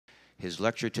His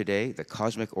lecture today, The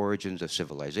Cosmic Origins of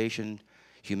Civilization,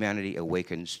 Humanity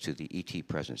Awakens to the ET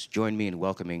Presence. Join me in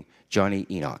welcoming Jonny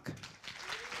Enoch.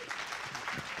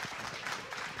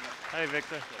 Hey,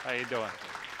 Victor. How you doing?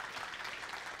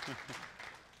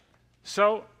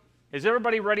 So, is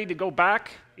everybody ready to go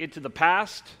back into the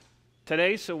past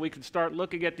today so we can start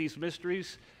looking at these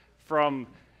mysteries from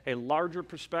a larger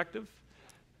perspective?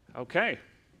 Okay.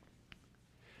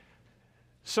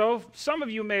 So, some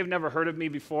of you may have never heard of me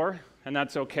before, and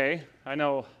that's okay. I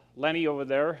know Lenny over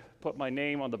there put my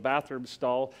name on the bathroom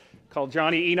stall, called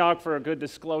Jonny Enoch for a good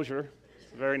disclosure.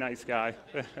 He's a very nice guy.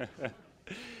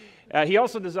 He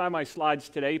also designed my slides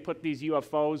today. He put these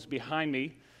UFOs behind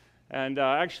me. And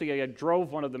actually, I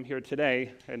drove one of them here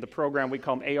today in the program. We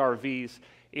call them ARVs,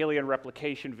 Alien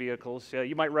Replication Vehicles.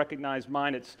 You might recognize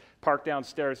mine. It's parked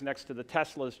downstairs next to the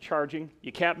Tesla's charging.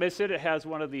 You can't miss it. It has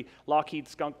one of the Lockheed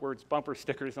Skunk Works bumper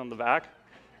stickers on the back.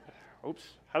 Oops.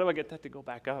 How do I get that to go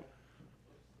back up?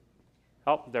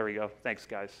 Oh, there we go. Thanks,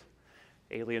 guys.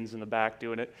 Aliens in the back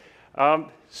doing it.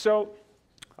 So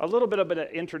a little bit of an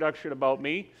introduction about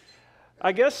me.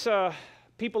 I guess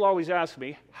people always ask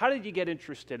me, how did you get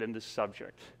interested in this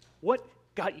subject? What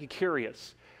got you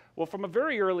curious? Well, from a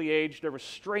very early age, there were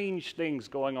strange things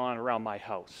going on around my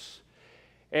house.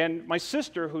 And my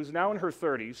sister, who's now in her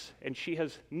 30s, and she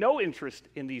has no interest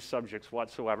in these subjects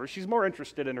whatsoever. She's more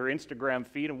interested in her Instagram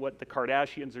feed and what the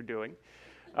Kardashians are doing.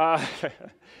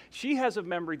 She has a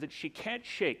memory that she can't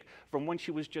shake from when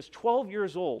she was just 12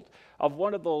 years old of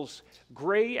one of those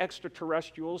gray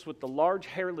extraterrestrials with the large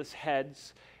hairless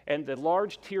heads and the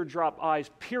large teardrop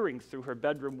eyes peering through her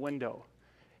bedroom window.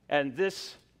 And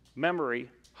this memory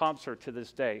haunts her to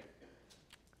this day.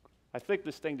 I think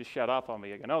this thing just shut off on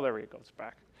me again. Oh, there it goes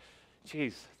back.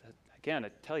 Jeez, again, I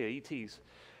tell you, ETs.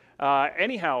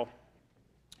 Anyhow,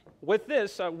 with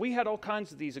this, we had all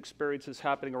kinds of these experiences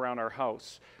happening around our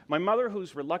house. My mother,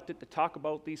 who's reluctant to talk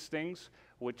about these things,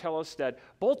 would tell us that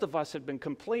both of us had been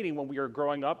complaining when we were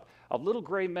growing up of little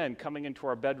gray men coming into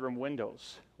our bedroom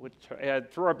windows,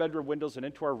 through our bedroom windows and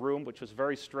into our room, which was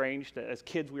very strange. That as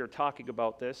kids, we were talking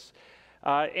about this.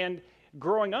 And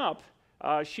growing up,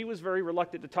 she was very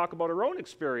reluctant to talk about her own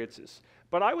experiences.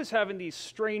 But I was having these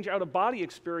strange out-of-body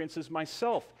experiences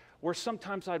myself, where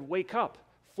sometimes I'd wake up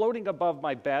floating above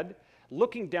my bed,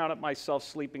 looking down at myself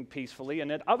sleeping peacefully, and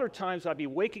at other times I'd be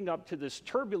waking up to this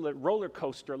turbulent roller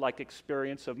coaster-like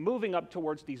experience of moving up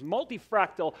towards these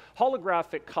multifractal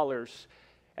holographic colors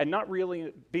and not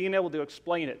really being able to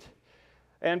explain it.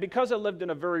 And because I lived in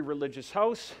a very religious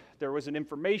house, there was an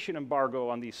information embargo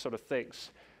on these sort of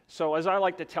things. So as I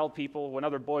like to tell people, when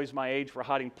other boys my age were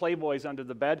hiding Playboys under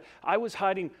the bed, I was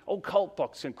hiding occult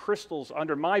books and crystals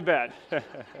under my bed.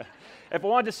 If I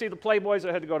wanted to see the Playboys,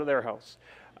 I had to go to their house.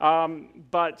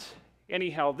 But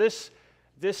anyhow, this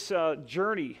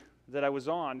journey that I was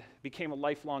on became a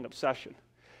lifelong obsession.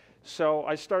 So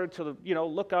I started to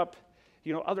look up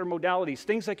other modalities,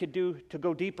 things I could do to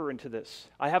go deeper into this.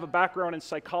 I have a background in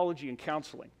psychology and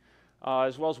counseling.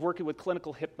 As well as working with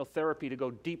clinical hypnotherapy to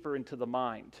go deeper into the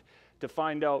mind, to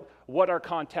find out what our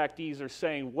contactees are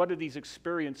saying, what do these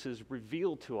experiences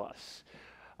reveal to us.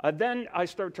 Then I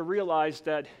started to realize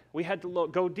that we had to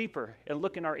go deeper and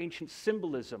look in our ancient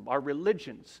symbolism, our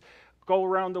religions, go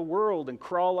around the world and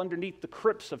crawl underneath the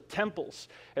crypts of temples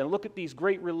and look at these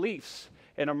great reliefs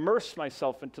and immerse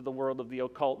myself into the world of the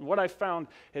occult. And what I found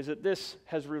is that this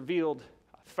has revealed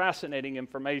fascinating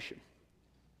information.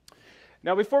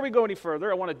 Now, before we go any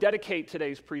further, I want to dedicate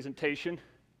today's presentation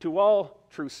to all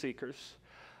truth seekers,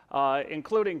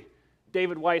 including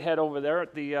David Whitehead over there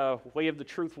at the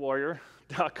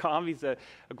wayoftetruthwarrior.com. He's a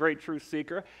great truth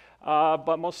seeker.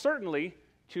 But most certainly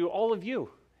to all of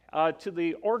you, to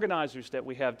the organizers that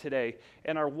we have today,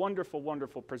 and our wonderful,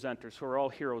 wonderful presenters who are all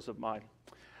heroes of mine.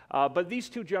 But these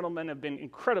two gentlemen have been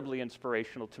incredibly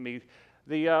inspirational to me.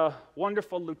 The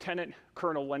wonderful Lieutenant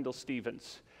Colonel Wendell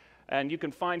Stevens. And you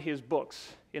can find his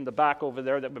books in the back over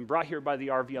there that have been brought here by the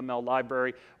RVML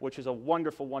Library, which is a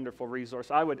wonderful, wonderful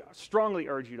resource. I would strongly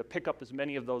urge you to pick up as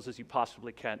many of those as you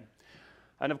possibly can.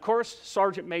 And of course,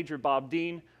 Sergeant Major Bob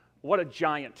Dean, what a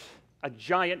giant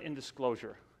in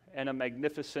disclosure, and a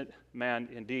magnificent man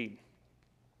indeed.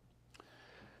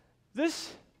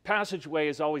 This passageway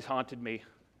has always haunted me.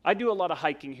 I do a lot of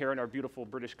hiking here in our beautiful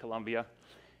British Columbia,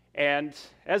 and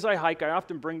as I hike, I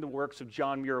often bring the works of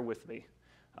John Muir with me.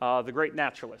 The great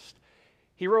naturalist.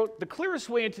 He wrote, "The clearest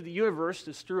way into the universe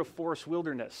is through a forest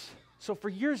wilderness." So for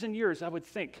years and years, I would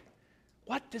think,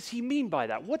 what does he mean by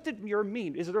that? What did Muir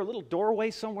mean? Is there a little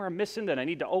doorway somewhere I'm missing that I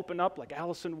need to open up like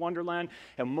Alice in Wonderland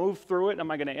and move through it?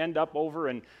 Am I going to end up over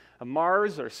in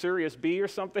Mars or Sirius B or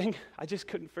something? I just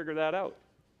couldn't figure that out.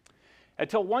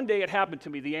 Until one day it happened to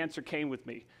me, the answer came with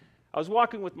me. I was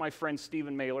walking with my friend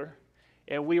Stephen Mailer,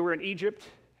 and we were in Egypt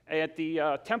at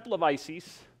the Temple of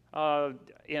Isis on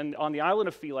the island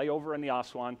of Philae over in the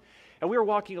Aswan. And we were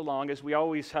walking along, as we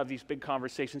always have these big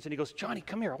conversations, and he goes, Johnny,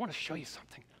 come here, I want to show you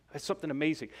something. It's something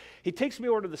amazing. He takes me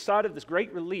over to the side of this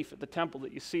great relief at the temple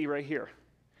that you see right here.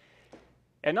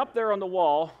 And up there on the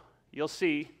wall, you'll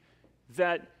see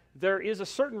that there is a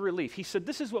certain relief. He said,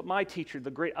 this is what my teacher,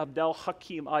 the great Abdel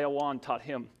Hakim Ayawan, taught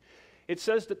him. It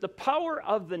says that the power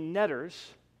of the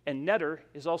netters, and netter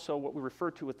is also what we refer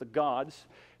to with the gods.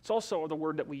 It's also the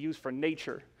word that we use for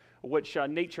nature, which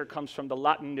nature comes from the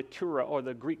Latin natura, or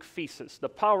the Greek physis. The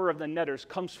power of the netters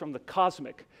comes from the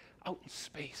cosmic, out in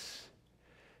space.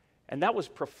 And that was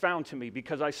profound to me,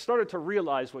 because I started to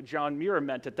realize what John Muir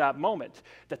meant at that moment,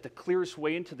 that the clearest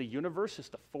way into the universe is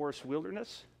the forest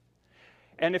wilderness.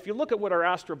 And if you look at what our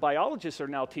astrobiologists are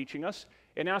now teaching us,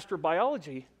 in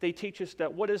astrobiology, they teach us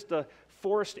that what is the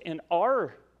forest in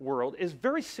our world is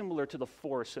very similar to the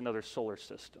forest in other solar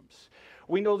systems.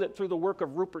 We know that through the work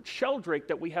of Rupert Sheldrake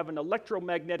that we have an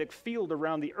electromagnetic field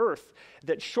around the Earth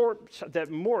that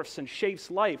morphs and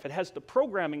shapes life. It has the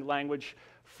programming language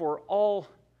for all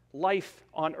life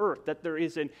on Earth, that there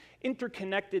is an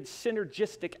interconnected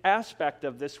synergistic aspect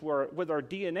of this with our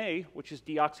DNA, which is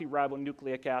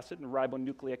deoxyribonucleic acid and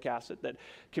ribonucleic acid that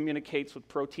communicates with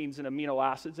proteins and amino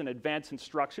acids and advanced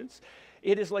instructions.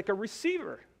 It is like a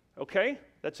receiver, okay?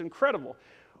 That's incredible.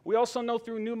 We also know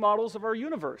through new models of our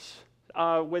universe,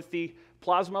 with the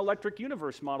plasma electric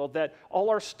universe model, that all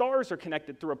our stars are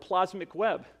connected through a plasmic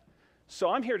web. So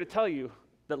I'm here to tell you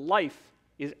that life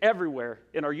is everywhere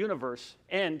in our universe,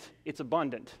 and it's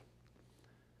abundant.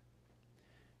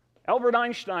 Albert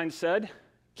Einstein said,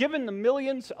 given the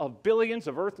millions of billions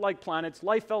of Earth-like planets,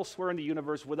 life elsewhere in the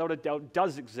universe without a doubt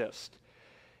does exist.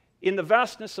 In the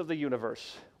vastness of the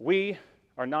universe, we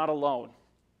are not alone.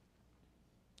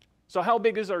 So how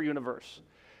big is our universe?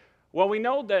 Well, we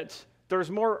know that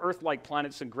there's more Earth-like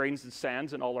planets than grains and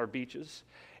sands in all our beaches.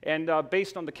 And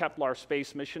based on the Kepler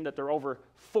space mission, that there are over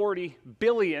 40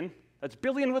 billion, that's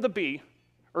billion with a B,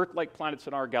 Earth-like planets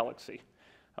in our galaxy,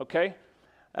 okay?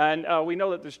 And we know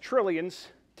that there's trillions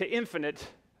to infinite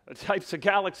types of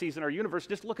galaxies in our universe.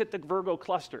 Just look at the Virgo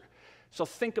cluster. So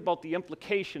think about the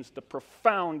implications, the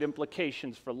profound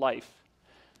implications for life.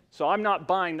 So I'm not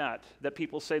buying that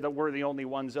people say that we're the only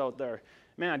ones out there.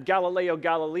 Man, Galileo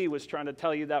Galilei was trying to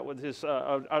tell you that with his,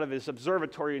 out of his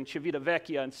observatory in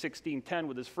Civitavecchia in 1610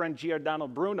 with his friend Giordano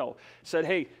Bruno. Said,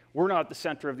 hey, we're not the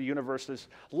center of the universe. There's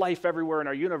life everywhere in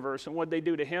our universe. And what did they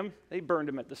do to him? They burned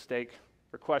him at the stake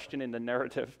for questioning the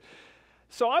narrative.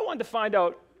 So I wanted to find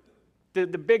out the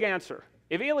big answer.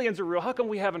 If aliens are real, how come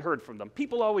we haven't heard from them?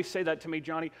 People always say that to me,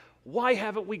 Johnny. Why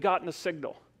haven't we gotten a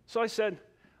signal? So I said,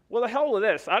 well, the hell with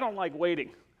this. I don't like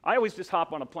waiting. I always just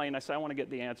hop on a plane. I say, I want to get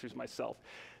the answers myself.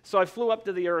 So I flew up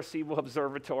to the Arecibo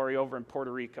Observatory over in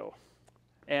Puerto Rico.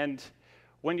 And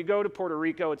when you go to Puerto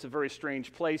Rico, it's a very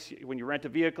strange place. When you rent a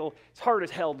vehicle, it's hard as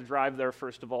hell to drive there,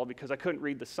 first of all, because I couldn't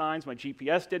read the signs. My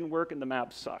GPS didn't work, and the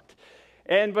map sucked.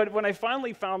 But when I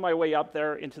finally found my way up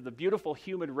there into the beautiful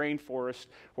humid rainforest,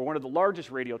 where one of the largest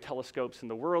radio telescopes in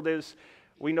the world is,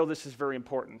 we know this is very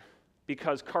important,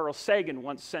 because Carl Sagan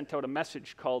once sent out a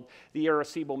message called the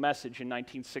Arecibo Message in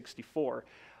 1964.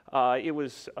 It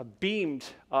was beamed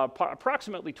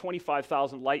approximately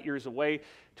 25,000 light years away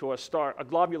to a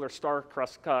globular star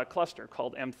cluster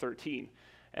called M13.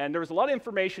 And there was a lot of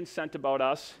information sent about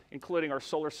us, including our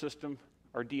solar system,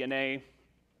 our DNA,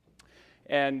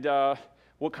 and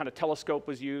what kind of telescope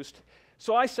was used.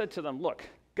 So I said to them, look,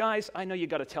 guys, I know you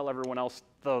got to tell everyone else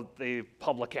the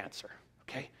public answer,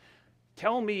 okay?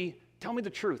 Tell me the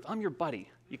truth. I'm your buddy.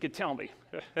 You could tell me.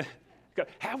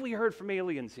 Have we heard from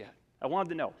aliens yet? I wanted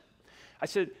to know. I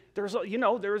said,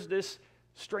 there's this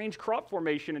strange crop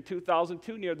formation in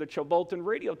 2002 near the Chilbolton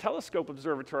Radio Telescope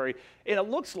Observatory, and it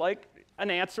looks like an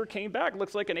answer came back. It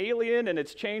looks like an alien, and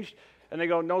it's changed. And they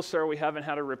go, no, sir, we haven't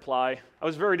had a reply. I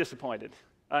was very disappointed.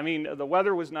 I mean, the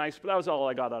weather was nice, but that was all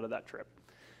I got out of that trip.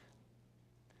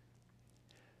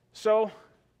 So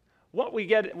what we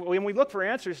get, when we look for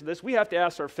answers to this, we have to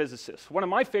ask our physicists. One of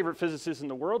my favorite physicists in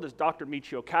the world is Dr.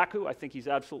 Michio Kaku. I think he's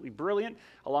absolutely brilliant.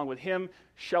 Along with him,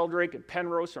 Sheldrake and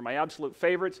Penrose are my absolute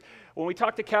favorites. When we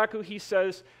talk to Kaku, he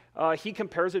says he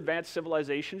compares advanced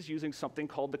civilizations using something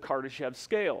called the Kardashev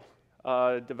scale,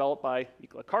 developed by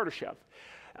Nikola Kardashev.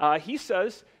 He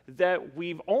says that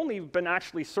we've only been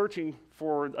actually searching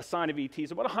for a sign of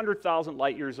ETs about 100,000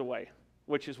 light years away,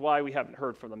 which is why we haven't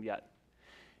heard from them yet.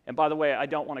 And by the way, I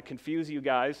don't want to confuse you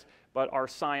guys, but our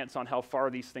science on how far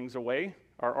these things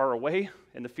are away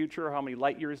in the future, how many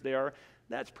light years they are,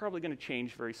 That's probably going to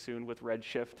change very soon with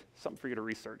redshift, something for you to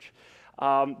research.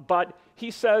 But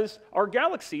he says our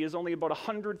galaxy is only about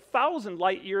 100,000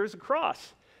 light years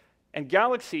across, and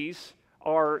galaxies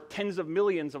are tens of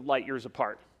millions of light years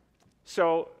apart.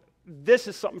 So this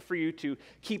is something for you to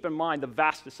keep in mind, the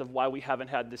vastness of why we haven't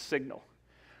had this signal.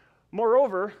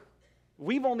 Moreover,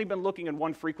 we've only been looking in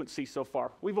one frequency so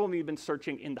far. We've only been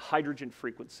searching in the hydrogen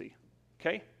frequency,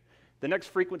 okay? The next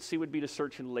frequency would be to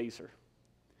search in laser.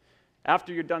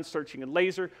 After you're done searching in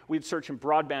laser, we'd search in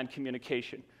broadband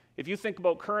communication. If you think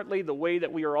about currently the way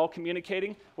that we are all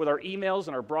communicating with our emails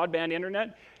and our broadband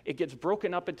internet, it gets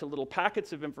broken up into little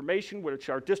packets of information which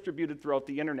are distributed throughout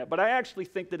the internet. But I actually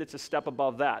think that it's a step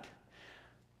above that.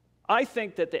 I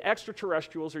think that the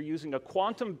extraterrestrials are using a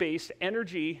quantum-based,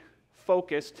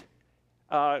 energy-focused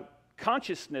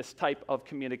consciousness type of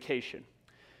communication.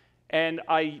 And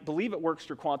I believe it works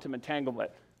through quantum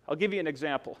entanglement. I'll give you an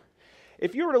example.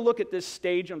 If you were to look at this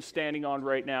stage I'm standing on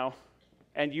right now,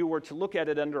 and you were to look at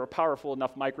it under a powerful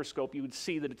enough microscope, you would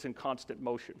see that it's in constant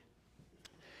motion.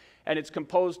 And it's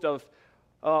composed of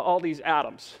all these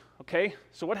atoms, okay?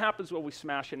 So what happens when we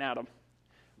smash an atom?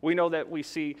 We know that we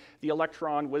see the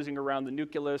electron whizzing around the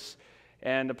nucleus,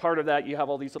 and a part of that, you have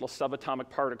all these little subatomic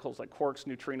particles like quarks,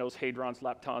 neutrinos, hadrons,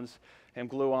 leptons, and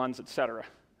gluons, etc.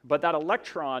 But that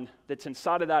electron that's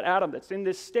inside of that atom that's in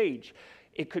this stage,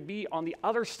 it could be on the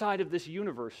other side of this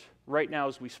universe right now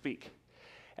as we speak.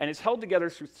 And it's held together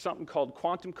through something called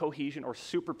quantum cohesion or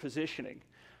superpositioning,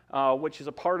 which is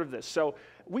a part of this. So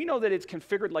we know that it's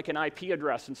configured like an IP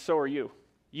address, and so are you.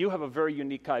 You have a very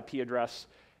unique IP address,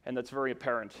 and that's very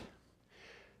apparent.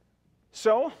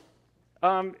 So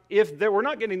if we're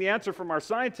not getting the answer from our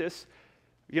scientists,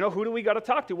 you know, who do we got to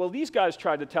talk to? Well, these guys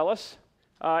tried to tell us.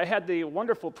 I had the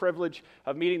wonderful privilege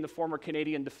of meeting the former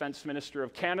Canadian Defense Minister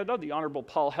of Canada, the Honorable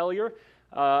Paul Hellyer,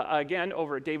 again,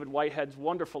 over at David Whitehead's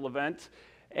wonderful event.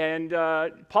 And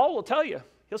Paul will tell you,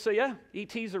 he'll say, yeah,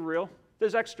 ETs are real.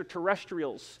 There's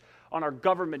extraterrestrials on our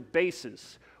government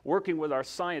bases working with our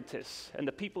scientists. And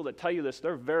the people that tell you this,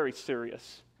 they're very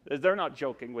serious. They're not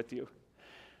joking with you.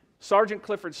 Sergeant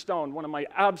Clifford Stone, one of my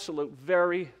absolute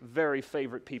very, very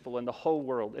favorite people in the whole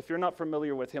world. If you're not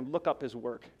familiar with him, look up his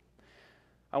work.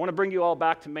 I want to bring you all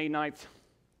back to May 9th,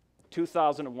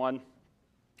 2001,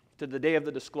 to the day of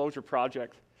the Disclosure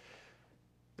Project.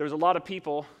 There's a lot of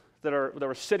people that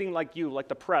were sitting like you, like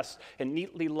the press, in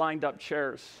neatly lined up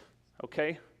chairs,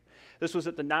 okay? This was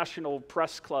at the National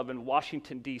Press Club in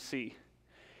Washington, D.C.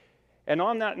 And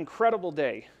on that incredible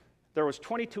day, there was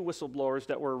 22 whistleblowers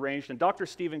that were arranged, and Dr.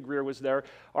 Stephen Greer was there,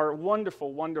 our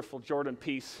wonderful, wonderful Jordan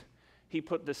Peace. He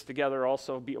put this together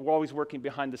also. We're always working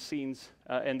behind the scenes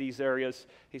in these areas.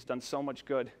 He's done so much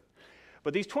good.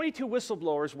 But these 22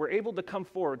 whistleblowers were able to come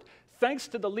forward thanks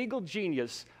to the legal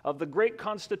genius of the great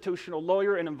constitutional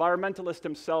lawyer and environmentalist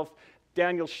himself,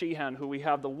 Daniel Sheehan, who we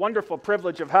have the wonderful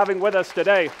privilege of having with us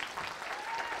today.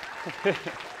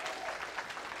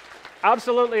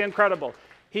 Absolutely incredible.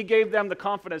 He gave them the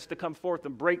confidence to come forth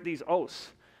and break these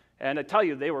oaths. And I tell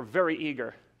you, they were very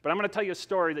eager. But I'm going to tell you a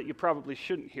story that you probably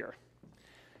shouldn't hear.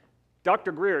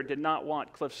 Dr. Greer did not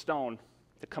want Cliff Stone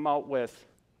to come out with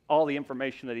all the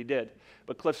information that he did,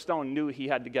 but Cliff Stone knew he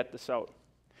had to get this out.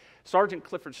 Sergeant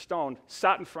Clifford Stone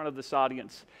sat in front of this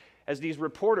audience as these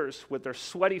reporters with their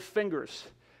sweaty fingers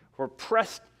were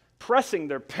pressing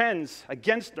their pens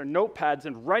against their notepads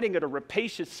and writing at a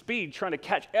rapacious speed, trying to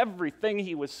catch everything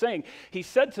he was saying. He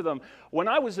said to them, when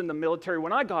I was in the military,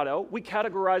 when I got out, we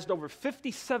categorized over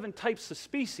 57 types of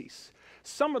species.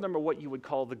 Some of them are what you would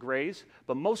call the grays,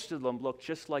 but most of them look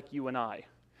just like you and I.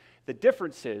 The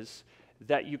difference is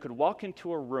that you could walk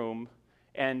into a room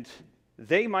and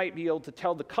they might be able to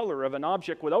tell the color of an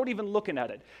object without even looking at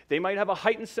it. They might have a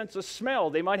heightened sense of smell.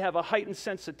 They might have a heightened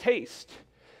sense of taste.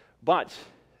 But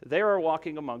they are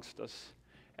walking amongst us,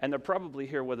 and they're probably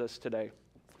here with us today.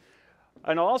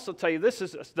 And I'll also tell you, this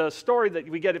is the story that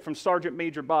we get it from Sergeant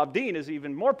Major Bob Dean is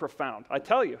even more profound. I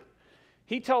tell you,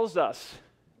 he tells us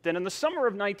that in the summer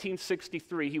of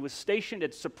 1963, he was stationed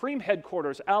at Supreme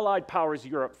Headquarters, Allied Powers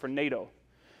Europe for NATO.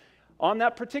 On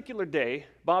that particular day,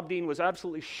 Bob Dean was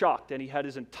absolutely shocked, and he had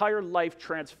his entire life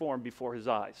transformed before his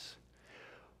eyes.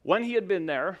 When he had been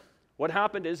there, what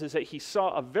happened is that he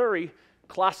saw a very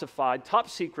classified,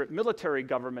 top-secret military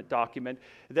government document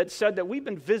that said that we've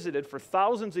been visited for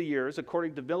thousands of years,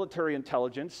 according to military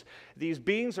intelligence. These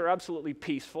beings are absolutely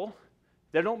peaceful.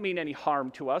 They don't mean any harm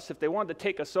to us. If they wanted to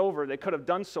take us over, they could have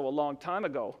done so a long time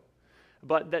ago.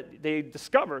 But that they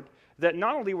discovered that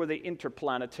not only were they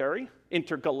interplanetary,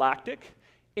 intergalactic,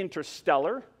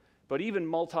 interstellar, but even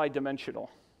multidimensional.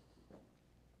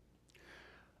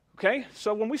 Okay,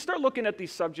 so when we start looking at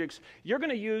these subjects, you're going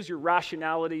to use your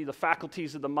rationality, the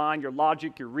faculties of the mind, your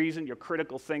logic, your reason, your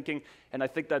critical thinking, and I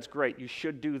think that's great. You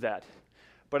should do that.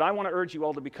 But I want to urge you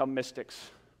all to become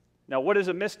mystics. Now, what is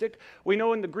a mystic? We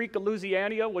know in the Greek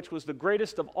Eleusiania, which was the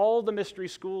greatest of all the mystery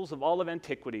schools of all of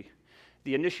antiquity,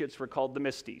 the initiates were called the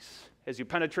mystes. As you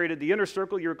penetrated the inner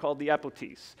circle, you were called the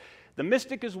apotes. The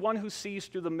mystic is one who sees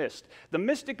through the mist. The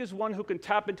mystic is one who can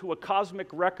tap into a cosmic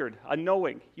record, a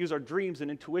knowing, use our dreams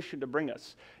and intuition to bring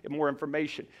us more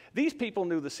information. These people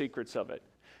knew the secrets of it.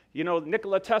 You know,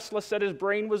 Nikola Tesla said his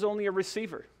brain was only a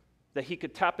receiver, that he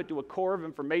could tap into a core of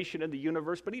information in the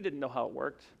universe, but he didn't know how it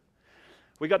worked.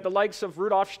 We got the likes of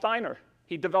Rudolf Steiner.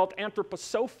 He developed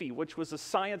anthroposophy, which was a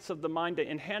science of the mind to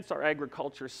enhance our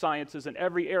agriculture sciences in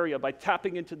every area by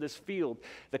tapping into this field,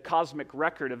 the cosmic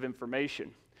record of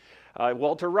information.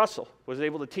 Walter Russell was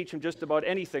able to teach him just about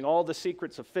anything. All the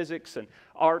secrets of physics and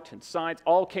art and science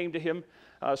all came to him.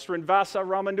 Srinivasa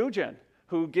Ramanujan,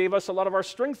 who gave us a lot of our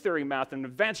string theory math and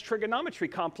advanced trigonometry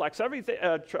complex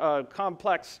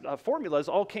formulas,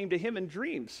 all came to him in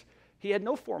dreams. He had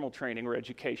no formal training or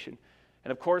education.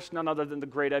 And of course, none other than the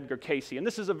great Edgar Cayce. And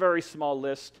this is a very small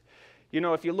list. You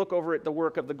know, if you look over at the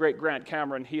work of the great Grant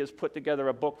Cameron, he has put together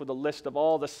a book with a list of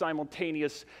all the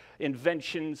simultaneous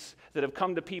inventions that have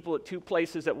come to people at two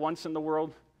places at once in the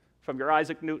world, from your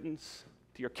Isaac Newtons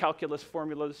to your calculus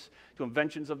formulas to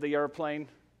inventions of the airplane,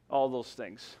 all those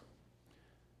things.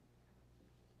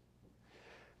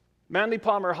 Manly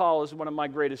Palmer Hall is one of my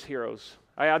greatest heroes.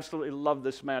 I absolutely love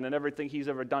this man and everything he's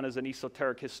ever done as an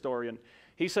esoteric historian.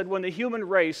 He said, when the human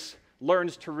race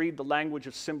learns to read the language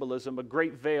of symbolism, a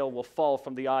great veil will fall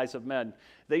from the eyes of men.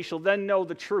 They shall then know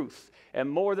the truth, and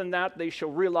more than that, they shall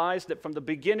realize that from the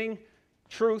beginning,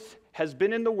 truth has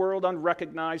been in the world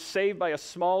unrecognized, save by a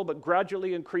small but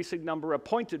gradually increasing number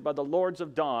appointed by the lords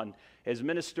of dawn as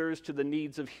ministers to the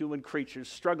needs of human creatures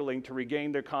struggling to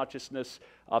regain their consciousness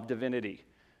of divinity.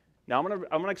 Now, I'm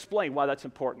going to explain why that's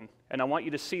important, and I want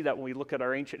you to see that when we look at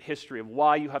our ancient history of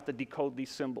why you have to decode these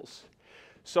symbols.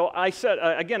 So I said,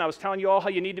 again, I was telling you all how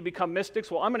you need to become mystics.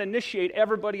 Well, I'm going to initiate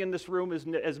everybody in this room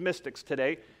as mystics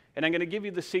today, and I'm going to give you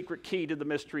the secret key to the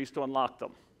mysteries to unlock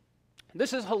them.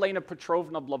 This is Helena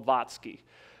Petrovna Blavatsky,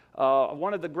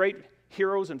 one of the great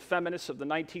heroes and feminists of the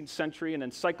 19th century, an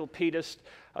encyclopedist,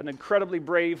 an incredibly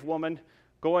brave woman,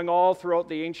 going all throughout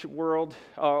the ancient world,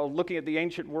 looking at the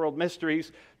ancient world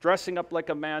mysteries, dressing up like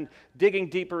a man, digging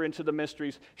deeper into the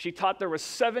mysteries. She taught there were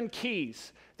 7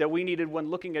 keys that we needed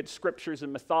when looking at scriptures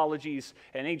and mythologies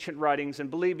and ancient writings. And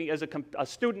believe me, as a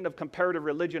student of comparative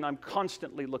religion, I'm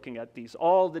constantly looking at these,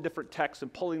 all the different texts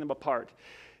and pulling them apart.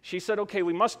 She said, okay,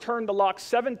 we must turn the lock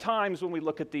 7 times when we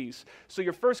look at these. So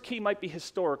your first key might be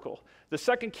historical. The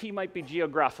second key might be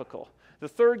geographical. The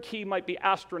third key might be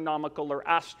astronomical or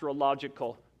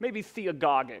astrological, maybe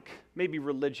theogogic, maybe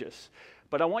religious.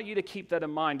 But I want you to keep that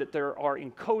in mind, that there are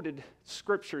encoded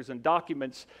scriptures and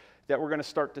documents that we're going to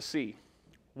start to see.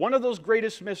 One of those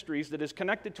greatest mysteries that is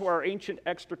connected to our ancient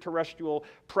extraterrestrial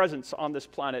presence on this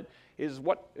planet is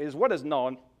what is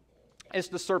known as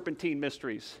the Serpentine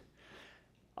mysteries.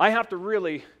 I have to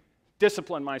really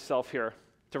discipline myself here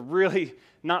to really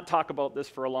not talk about this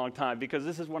for a long time, because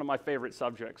this is one of my favorite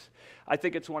subjects. I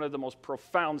think it's one of the most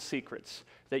profound secrets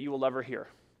that you will ever hear.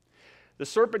 The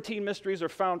Serpentine mysteries are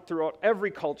found throughout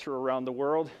every culture around the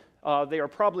world. They are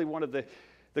probably one of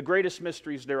the greatest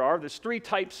mysteries there are. There's 3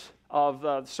 types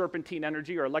of serpentine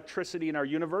energy or electricity in our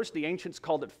universe. The ancients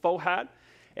called it Fohat,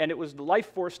 and it was the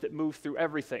life force that moved through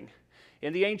everything.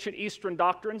 In the ancient Eastern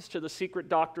doctrines, to the secret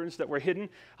doctrines that were hidden,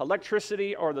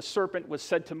 electricity or the serpent was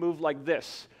said to move like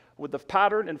this, with the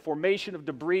pattern and formation of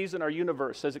debris in our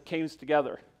universe as it came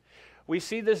together. We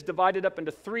see this divided up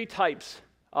into 3 types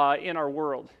in our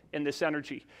world, in this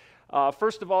energy.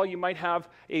 First of all, you might have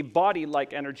a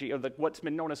body-like energy of what's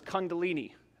been known as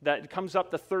Kundalini, that comes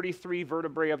up the 33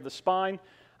 vertebrae of the spine,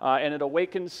 and it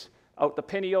awakens out the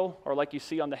pineal, or like you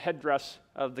see on the headdress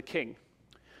of the king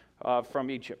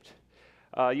from Egypt.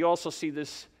 You also see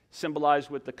this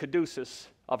symbolized with the caduceus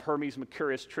of Hermes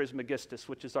Mercurius Trismegistus,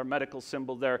 which is our medical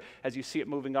symbol there, as you see it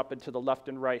moving up into the left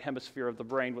and right hemisphere of the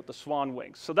brain with the swan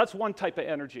wings. So that's one type of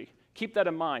energy. Keep that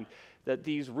in mind, that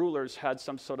these rulers had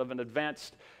some sort of an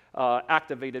advanced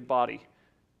activated body.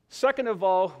 Second of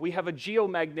all, we have a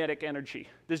geomagnetic energy.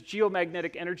 This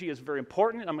geomagnetic energy is very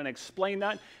important, and I'm going to explain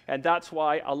that, and that's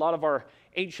why a lot of our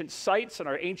ancient sites and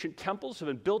our ancient temples have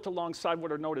been built alongside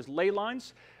what are known as ley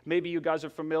lines. Maybe you guys are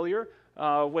familiar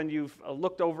when you've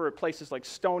looked over at places like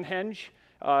Stonehenge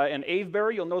and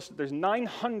Avebury, you'll notice that there's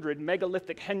 900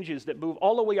 megalithic henges that move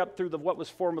all the way up through what was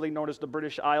formerly known as the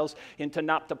British Isles into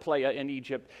Naphtali in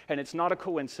Egypt. And it's not a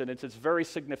coincidence. It's very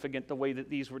significant the way that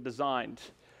these were designed.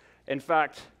 In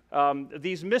fact,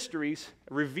 these mysteries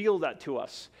reveal that to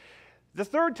us. The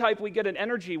third type, we get an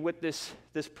energy with this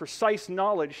precise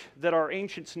knowledge that our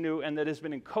ancients knew and that has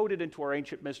been encoded into our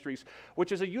ancient mysteries,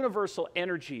 which is a universal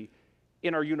energy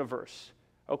in our universe.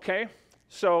 Okay?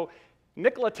 So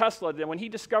Nikola Tesla, when he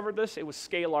discovered this, it was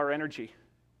scalar energy.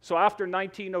 So after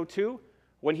 1902,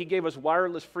 when he gave us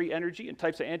wireless free energy and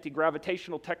types of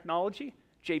anti-gravitational technology,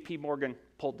 J.P. Morgan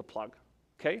pulled the plug.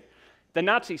 Okay? The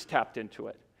Nazis tapped into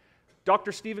it.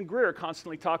 Dr. Stephen Greer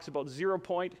constantly talks about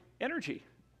zero-point energy,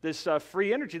 this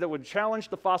free energy that would challenge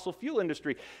the fossil fuel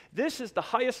industry. This is the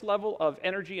highest level of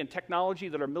energy and technology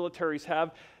that our militaries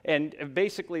have, and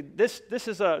basically this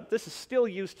is still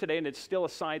used today, and it's still a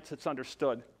science that's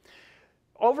understood.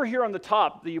 Over here on the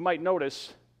top, that you might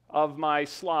notice of my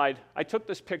slide, I took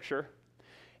this picture,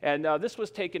 and this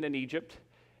was taken in Egypt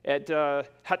at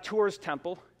Hathor's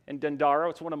temple in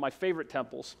Dendara. It's one of my favorite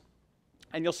temples.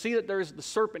 And you'll see that there's the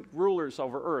serpent rulers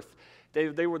over earth.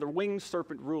 They were the winged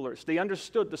serpent rulers. They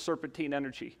understood the serpentine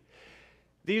energy.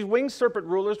 These winged serpent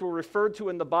rulers were referred to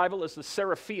in the Bible as the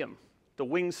seraphim, the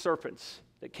winged serpents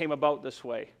that came about this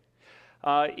way.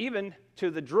 Even to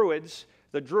the Druids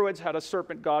had a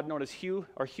serpent god known as Hu,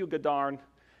 or Hu-Gadarn,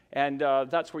 and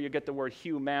that's where you get the word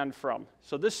human from.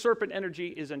 So this serpent energy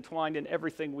is entwined in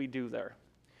everything we do there.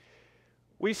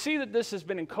 We see that this has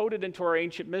been encoded into our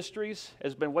ancient mysteries,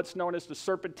 has been what's known as the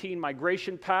serpentine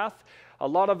migration path. A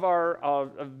lot of our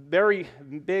very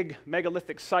big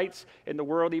megalithic sites in the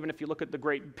world, even if you look at the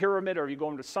Great Pyramid or you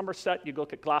go into Somerset, you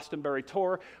look at Glastonbury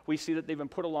Tor, we see that they've been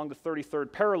put along the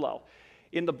 33rd parallel.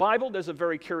 In the Bible, there's a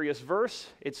very curious verse.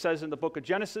 It says in the book of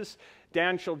Genesis,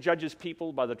 Dan shall judge his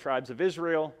people by the tribes of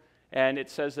Israel, and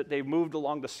it says that they moved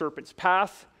along the serpent's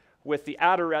path with the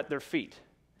adder at their feet.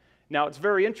 Now, it's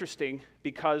very interesting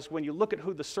because when you look at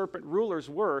who the serpent rulers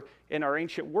were in our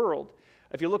ancient world,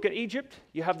 if you look at Egypt,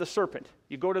 you have the serpent.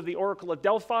 You go to the Oracle of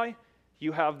Delphi,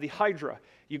 you have the Hydra.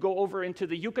 You go over into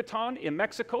the Yucatan in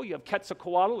Mexico, you have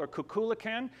Quetzalcoatl or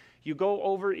Cuculcan. You go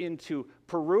over into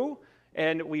Peru,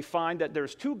 and we find that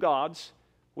there's two gods.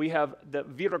 We have the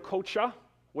Viracocha,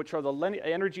 which are the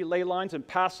energy ley lines and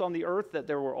paths on the earth, that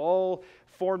they were all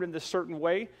formed in this certain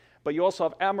way. But you also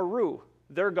have Amaru,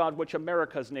 their god, which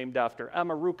America is named after,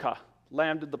 Amaruca,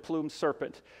 land of the plumed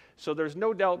serpent. So there's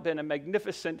no doubt been a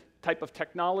magnificent type of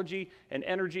technology and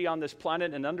energy on this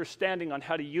planet and understanding on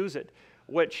how to use it,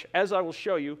 which, as I will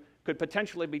show you, could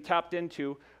potentially be tapped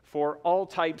into for all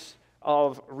types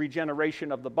of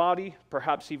regeneration of the body,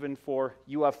 perhaps even for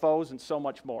UFOs and so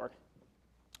much more.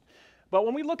 But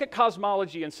when we look at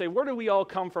cosmology and say, where do we all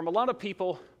come from? A lot of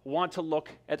people want to look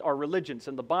at our religions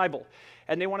and the Bible.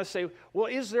 And they want to say, well,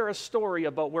 is there a story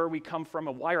about where we come from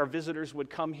and why our visitors would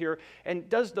come here? And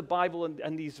does the Bible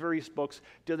and these various books,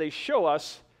 do they show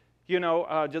us,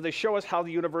 do they show us how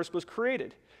the universe was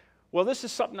created? Well, this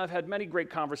is something I've had many great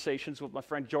conversations with my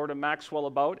friend Jordan Maxwell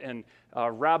about, and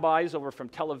rabbis over from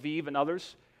Tel Aviv and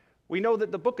others. We know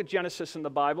that the book of Genesis in the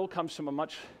Bible comes from a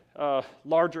much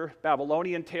larger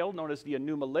Babylonian tale known as the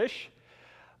Enuma Elish.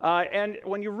 And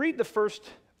when you read the first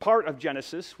part of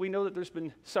Genesis, we know that there's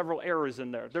been several errors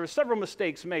in there. There were several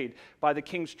mistakes made by the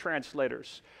king's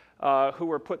translators who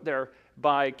were put there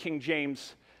by King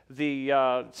James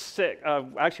the sixth.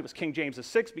 Actually, it was King James the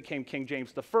Sixth, became King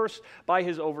James the First by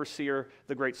his overseer,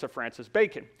 the great Sir Francis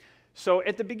Bacon. So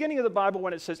at the beginning of the Bible,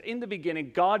 when it says, in the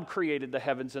beginning, God created the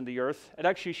heavens and the earth, it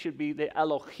actually should be the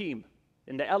Elohim.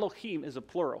 And the Elohim is a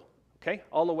plural, okay,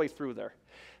 all the way through there.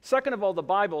 Second of all, the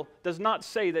Bible does not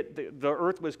say that the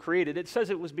earth was created. It says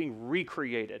it was being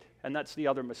recreated, and that's the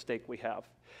other mistake we have.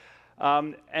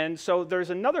 And so there's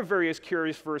another very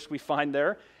curious verse we find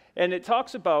there, and it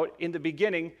talks about, in the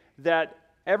beginning, that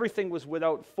everything was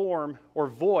without form or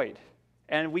void.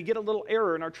 And we get a little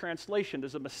error in our translation.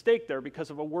 There's a mistake there because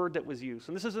of a word that was used.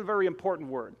 And this is a very important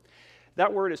word.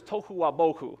 That word is tohu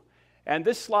wabohu. And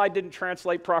this slide didn't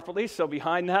translate properly, so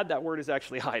behind that word is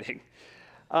actually hiding.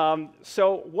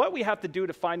 So what we have to do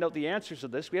to find out the answers to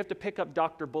this, we have to pick up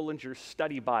Dr. Bullinger's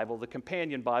study Bible, the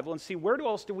companion Bible, and see where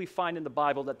else do we find in the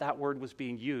Bible that word was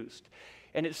being used.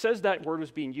 And it says that word was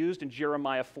being used in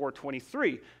Jeremiah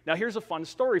 4:23. Now here's a fun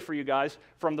story for you guys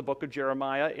from the book of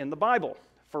Jeremiah in the Bible,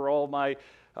 for all my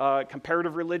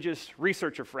comparative religious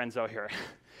researcher friends out here.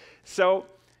 So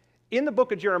in the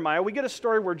book of Jeremiah, we get a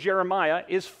story where Jeremiah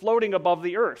is floating above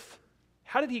the earth.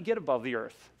 How did he get above the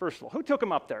earth? First of all, who took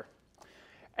him up there?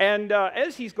 And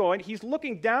as he's going, he's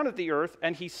looking down at the earth,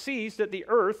 and he sees that the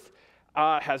earth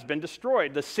has been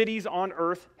destroyed. The cities on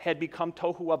earth had become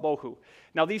tohu wabohu.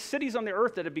 Now, these cities on the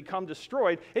earth that had become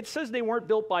destroyed, it says they weren't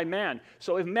built by man.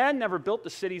 So if man never built the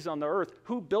cities on the earth,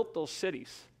 who built those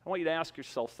cities? I want you to ask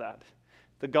yourself that.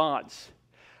 The gods.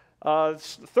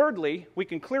 Thirdly, we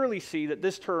can clearly see that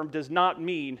this term does not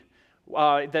mean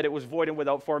that it was void and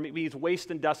without form. It means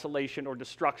waste and desolation or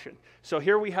destruction. So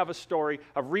here we have a story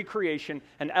of recreation,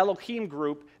 an Elohim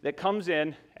group that comes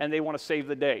in and they want to save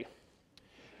the day.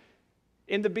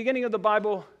 In the beginning of the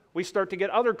Bible, we start to get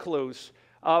other clues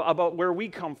about where we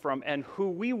come from and who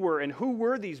we were and who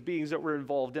were these beings that were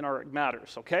involved in our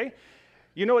matters, okay?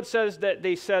 You know, it says that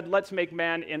they said, let's make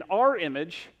man in our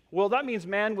image. Well, that means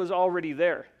man was already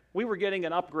there. We were getting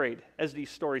an upgrade, as these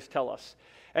stories tell us.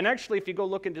 And actually, if you go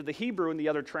look into the Hebrew and the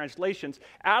other translations,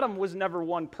 Adam was never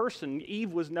one person.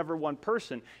 Eve was never one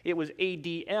person. It was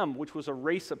ADM, which was a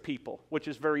race of people, which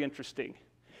is very interesting.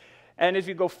 And as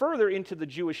you go further into the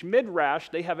Jewish Midrash,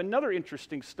 they have another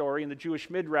interesting story in the Jewish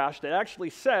Midrash that actually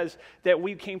says that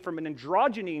we came from an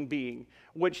androgynine being,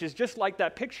 which is just like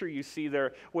that picture you see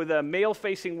there, with a male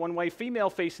facing one way, female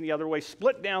facing the other way,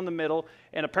 split down the middle,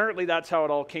 and apparently that's how it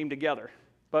all came together.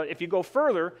 But if you go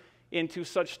further into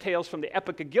such tales from the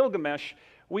Epic of Gilgamesh,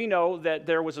 we know that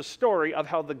there was a story of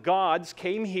how the gods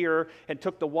came here and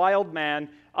took the wild man,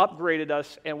 upgraded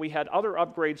us, and we had other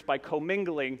upgrades by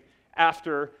commingling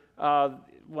after,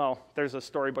 well, there's a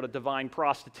story about a divine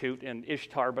prostitute and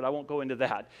Ishtar, but I won't go into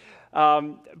that.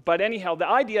 But anyhow, the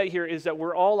idea here is that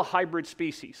we're all a hybrid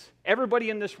species. Everybody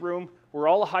in this room, we're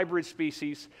all a hybrid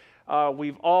species.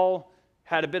 We've all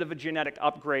had a bit of a genetic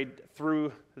upgrade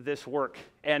through this work.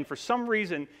 And for some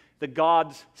reason, the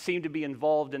gods seem to be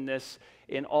involved in this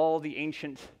in all the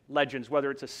ancient legends, whether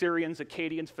it's Assyrians,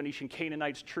 Akkadians, Phoenician,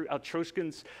 Canaanites,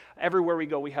 Etruscans. Everywhere we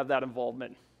go, we have that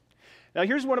involvement. Now,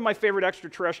 here's one of my favorite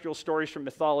extraterrestrial stories from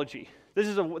mythology. This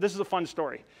is a fun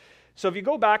story. So if you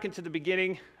go back into the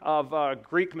beginning of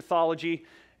Greek mythology,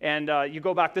 and you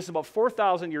go back, this is about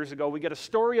 4,000 years ago, we get a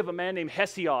story of a man named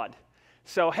Hesiod.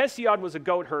 So Hesiod was a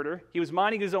goat herder. He was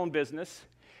minding his own business.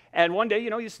 And one day, you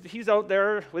know, he's out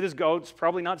there with his goats,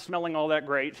 probably not smelling all that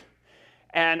great.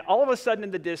 And all of a sudden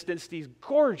in the distance, these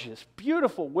gorgeous,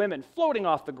 beautiful women floating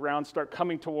off the ground start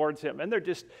coming towards him. And they're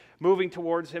just moving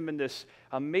towards him in this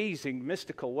amazing,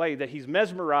 mystical way that he's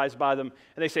mesmerized by them.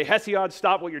 And they say, Hesiod,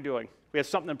 stop what you're doing. We have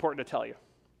something important to tell you.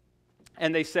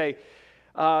 And they say,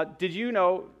 did you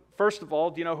know, first of all,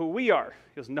 do you know who we are?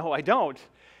 He goes, no, I don't.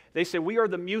 They say, we are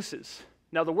the muses.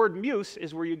 Now, the word muse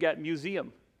is where you get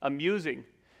museum, amusing.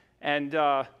 And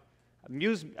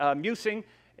musing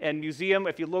and museum,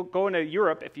 if you go into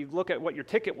Europe, if you look at what your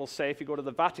ticket will say, if you go to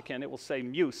the Vatican, it will say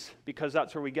muse, because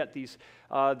that's where we get these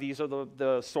are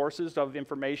the sources of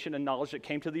information and knowledge that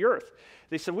came to the earth.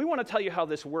 They said, we want to tell you how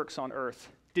this works on earth.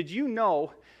 Did you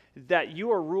know that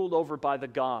you are ruled over by the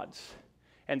gods?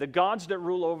 And the gods that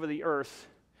rule over the earth,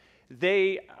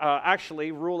 they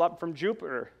actually rule up from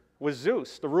Jupiter, with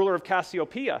Zeus, the ruler of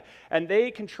Cassiopeia, and they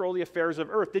control the affairs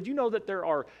of Earth. Did you know that there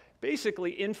are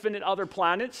basically infinite other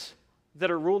planets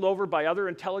that are ruled over by other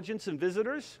intelligence and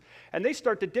visitors? And they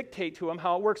start to dictate to them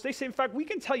how it works. They say, in fact, we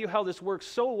can tell you how this works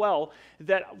so well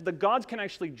that the gods can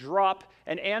actually drop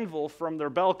an anvil from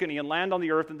their balcony and land on the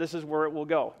earth, and this is where it will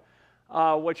go.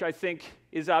 Which I think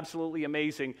is absolutely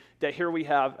amazing that here we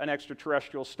have an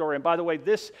extraterrestrial story. And by the way,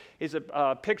 this is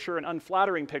a picture, an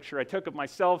unflattering picture I took of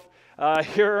myself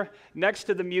here next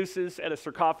to the Muses at a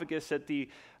sarcophagus at the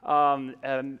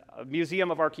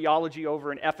Museum of Archaeology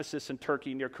over in Ephesus in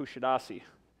Turkey near Kushadasi.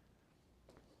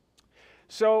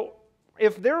 So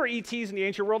if there are ETs in the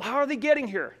ancient world, how are they getting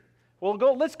here? Well,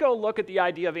 let's go look at the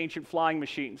idea of ancient flying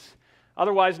machines,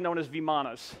 otherwise known as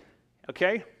vimanas,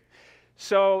 okay?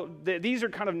 So these are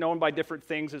kind of known by different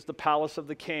things as the palace of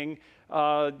the king.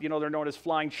 You know, they're known as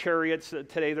flying chariots.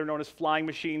 Today they're known as flying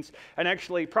machines. And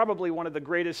actually, probably one of the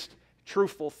greatest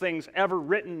truthful things ever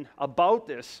written about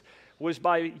this was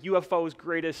by UFO's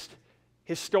greatest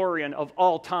historian of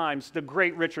all times, the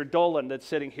great Richard Dolan that's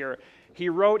sitting here. He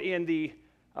wrote in the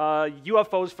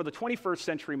UFOs for the 21st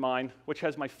Century Mind, which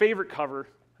has my favorite cover.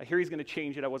 I hear he's going to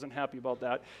change it. I wasn't happy about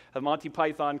that. A Monty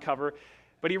Python cover.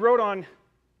 But he wrote on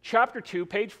Chapter 2,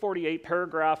 page 48,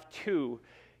 paragraph 2,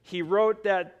 he wrote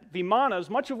that vimanas,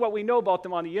 much of what we know about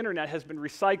them on the internet has been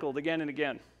recycled again and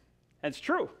again. And it's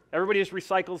true. Everybody just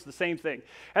recycles the same thing.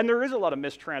 And there is a lot of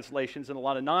mistranslations and a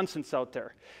lot of nonsense out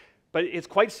there. But it's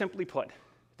quite simply put,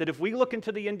 that if we look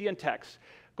into the Indian text,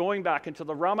 going back into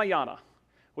the Ramayana,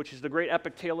 which is the great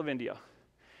epic tale of India,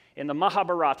 in the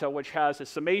Mahabharata, which has a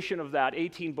summation of that,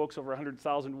 18 books over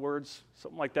 100,000 words,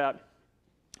 something like that,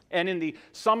 and in the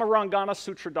Samarangana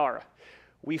Sutradhara,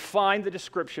 we find the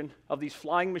description of these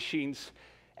flying machines,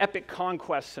 epic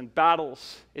conquests and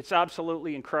battles. It's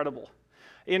absolutely incredible.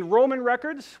 In Roman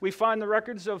records, we find the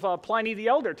records of Pliny the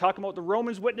Elder talking about the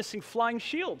Romans witnessing flying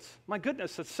shields. My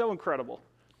goodness, that's so incredible.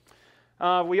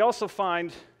 We also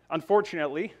find,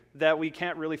 unfortunately, that we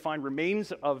can't really find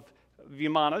remains of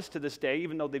Vimanas to this day,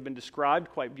 even though they've been described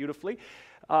quite beautifully.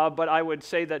 But I would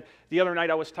say that the other night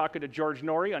I was talking to George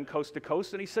Norrie on Coast to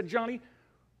Coast, and he said, Johnny,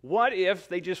 what if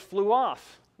they just flew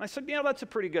off? And I said, yeah, that's a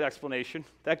pretty good explanation.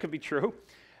 That could be true.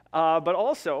 But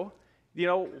also,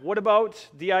 what about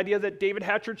the idea that David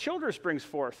Hatcher Childress brings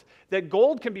forth? That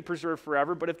gold can be preserved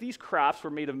forever, but if these crafts were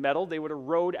made of metal, they would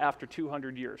erode after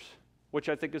 200 years, which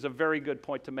I think is a very good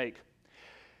point to make.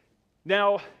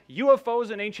 Now, UFOs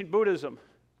in ancient Buddhism.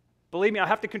 Believe me, I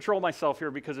have to control myself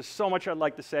here because there's so much I'd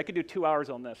like to say. I could do 2 hours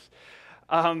on this.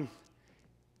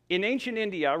 In ancient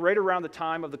India, right around the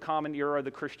time of the Common Era,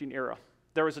 the Christian era,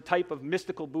 there was a type of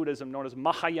mystical Buddhism known as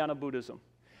Mahayana Buddhism.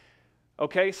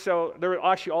 Okay, so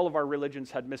actually all of our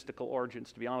religions had mystical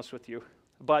origins, to be honest with you.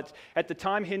 But at the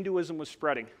time, Hinduism was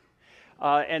spreading,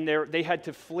 and they had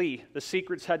to flee. The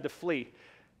secrets had to flee.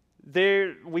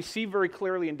 We see very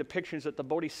clearly in depictions that the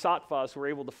bodhisattvas were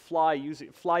able to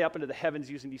fly up into the heavens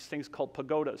using these things called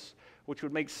pagodas, which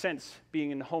would make sense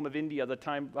being in the home of India, the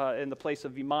time in the place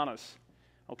of Vimanas.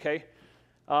 Okay,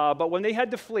 but when they had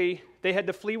to flee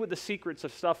with the secrets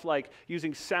of stuff like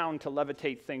using sound to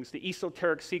levitate things, the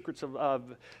esoteric secrets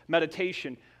of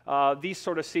meditation, these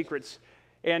sort of secrets.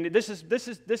 And this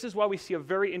is why we see a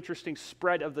very interesting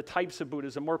spread of the types of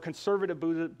Buddhism. More conservative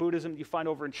Buddhism you find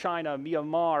over in China,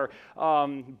 Myanmar,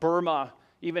 Burma,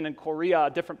 even in Korea,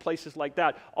 different places like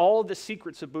that. All the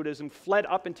secrets of Buddhism fled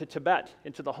up into Tibet,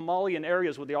 into the Himalayan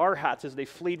areas with the Arhats as they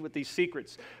fled with these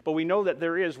secrets. But we know that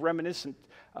there is reminiscent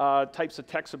types of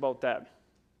texts about that.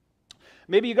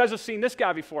 Maybe you guys have seen this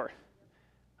guy before.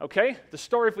 Okay? The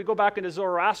story, if we go back into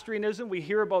Zoroastrianism, we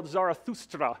hear about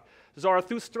Zarathustra.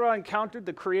 Zarathustra encountered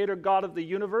the creator god of the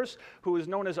universe, who is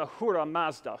known as Ahura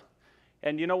Mazda.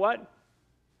 And you know what?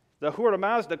 The Ahura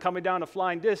Mazda coming down a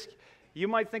flying disc, you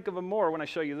might think of him more when I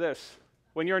show you this.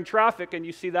 When you're in traffic and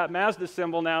you see that Mazda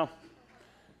symbol now,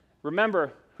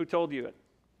 remember who told you it.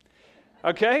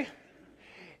 Okay?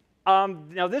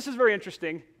 Now this is very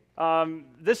interesting.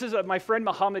 This is my friend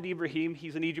Muhammad Ibrahim.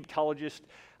 He's an Egyptologist.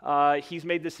 He's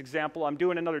made this example. I'm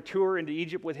doing another tour into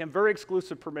Egypt with him. Very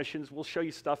exclusive permissions. We'll show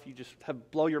you stuff you just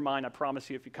blow your mind, I promise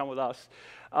you, if you come with us.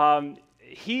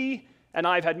 He and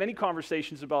I have had many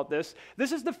conversations about this.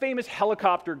 This is the famous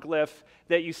helicopter glyph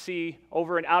that you see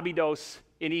over in Abydos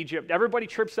in Egypt. Everybody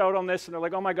trips out on this and they're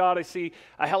like, oh my God, I see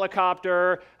a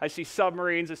helicopter, I see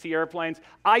submarines, I see airplanes.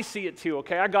 I see it too,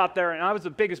 okay? I got there and I was the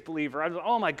biggest believer. I was like,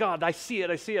 oh my God, I see it,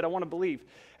 I want to believe.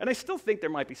 And I still think there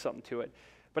might be something to it.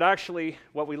 But actually,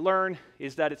 what we learn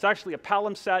is that it's actually a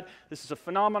palimpsest. This is a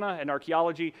phenomena in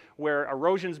archaeology where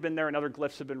erosion's been there and other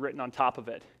glyphs have been written on top of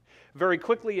it. Very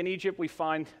quickly in Egypt, we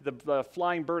find the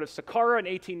flying bird of Saqqara in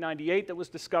 1898 that was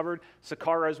discovered.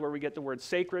 Saqqara is where we get the word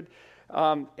sacred.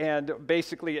 And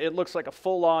basically, it looks like a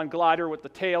full-on glider with the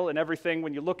tail and everything.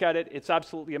 When you look at it, it's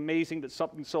absolutely amazing that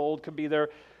something so old could be there.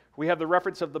 We have the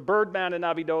reference of the Birdman in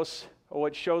Abydos,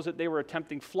 which shows that they were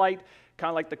attempting flight, kind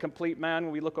of like the complete man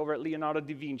when we look over at Leonardo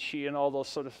da Vinci and all those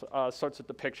sorts of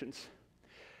depictions.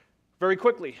 Very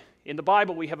quickly, in the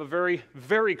Bible, we have a very,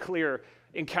 very clear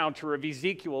encounter of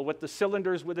Ezekiel with the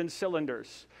cylinders within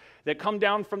cylinders that come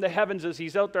down from the heavens as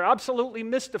he's out there, absolutely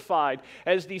mystified,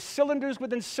 as these cylinders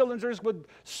within cylinders with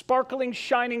sparkling,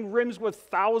 shining rims with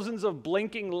thousands of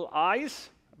blinking eyes.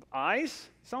 Eyes?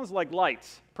 Sounds like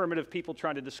lights. Primitive people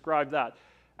trying to describe that.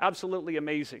 Absolutely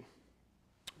amazing.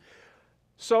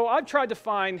 So I've tried to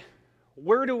find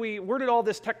where did all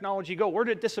this technology go? Where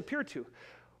did it disappear to?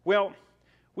 Well,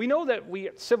 we know that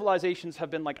civilizations have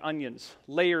been like onions,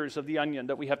 layers of the onion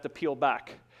that we have to peel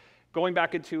back. Going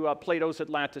back into Plato's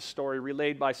Atlantis story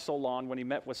relayed by Solon when he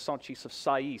met with Sanchis of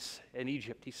Sais in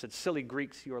Egypt. He said, silly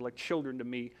Greeks, you are like children to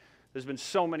me. There's been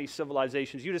so many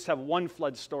civilizations. You just have one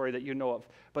flood story that you know of,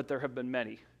 but there have been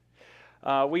many.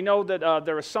 We know that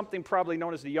there is something probably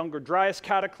known as the Younger Dryas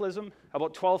Cataclysm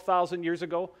about 12,000 years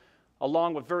ago,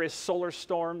 along with various solar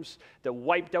storms that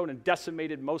wiped out and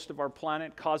decimated most of our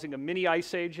planet, causing a mini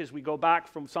ice age as we go back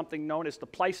from something known as the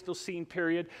Pleistocene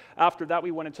period. After that, we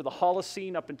went into the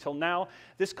Holocene up until now.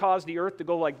 This caused the Earth to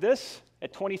go like this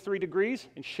at 23 degrees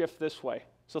and shift this way.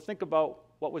 So think about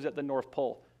what was at the North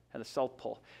Pole and the South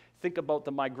Pole. Think about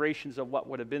the migrations of what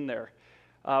would have been there.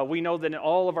 We know that in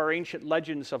all of our ancient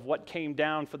legends of what came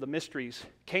down for the mysteries,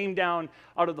 came down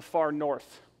out of the far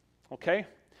north, okay?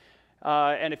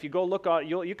 And if you go look on,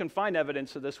 you can find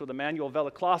evidence of this with Emanuel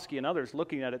Velikovsky and others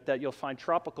looking at it, that you'll find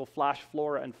tropical flash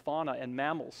flora and fauna and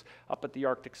mammals up at the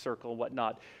Arctic Circle and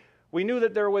whatnot. We knew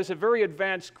that there was a very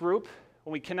advanced group,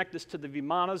 when we connect this to the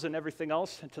Vimanas and everything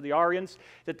else, and to the Aryans,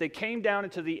 that they came down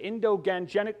into the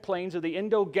Indo-Gangenic plains of the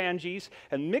Indo-Ganges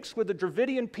and mixed with the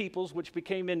Dravidian peoples, which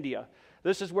became India.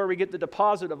 This is where we get the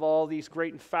deposit of all these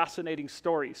great and fascinating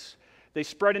stories. They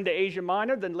spread into Asia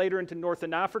Minor, then later into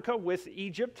Northern Africa with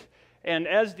Egypt. And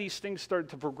as these things started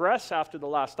to progress after the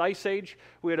last ice age,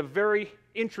 we had a very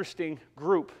interesting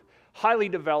group, highly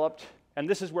developed, and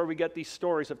this is where we get these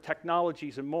stories of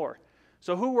technologies and more.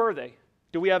 So who were they?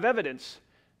 Do we have evidence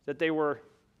that they were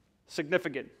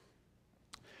significant?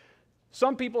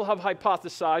 Some people have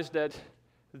hypothesized that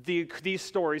these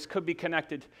stories could be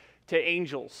connected to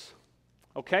angels.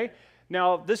 Okay?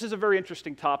 Now, this is a very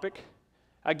interesting topic.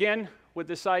 Again, with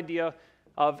this idea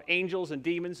of angels and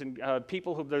demons and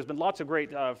people who, there's been lots of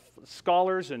great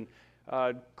scholars and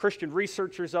Christian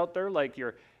researchers out there, like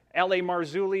your L.A.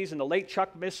 Marzullis and the late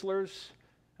Chuck Misslers.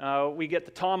 We get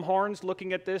the Tom Horns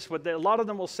looking at this. A lot of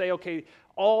them will say, okay,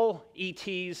 all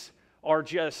ETs are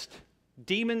just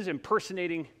demons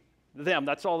impersonating them.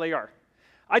 That's all they are.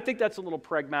 I think that's a little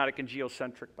pragmatic and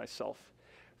geocentric myself.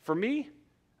 For me,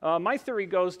 my theory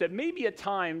goes that maybe at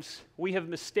times we have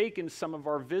mistaken some of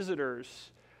our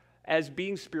visitors as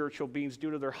being spiritual beings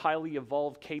due to their highly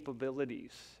evolved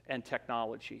capabilities and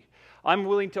technology. I'm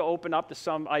willing to open up to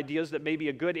some ideas that maybe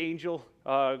a good angel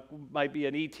might be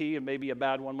an ET and maybe a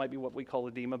bad one might be what we call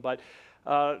a demon, but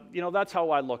that's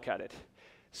how I look at it.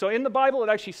 So in the Bible, it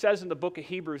actually says in the book of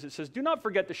Hebrews, it says, "Do not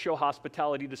forget to show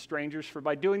hospitality to strangers, for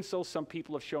by doing so, some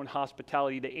people have shown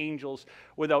hospitality to angels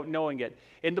without knowing it."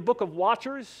 In the book of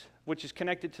Watchers, which is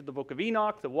connected to the book of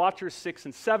Enoch, the Watchers 6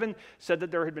 and 7 said that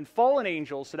there had been fallen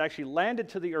angels that actually landed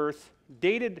to the earth,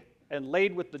 dated and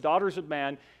laid with the daughters of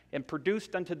man, and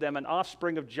produced unto them an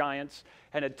offspring of giants,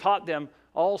 and had taught them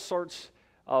all sorts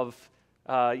of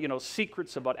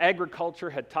secrets about agriculture,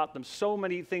 had taught them so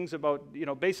many things about,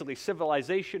 basically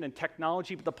civilization and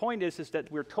technology. But the point is that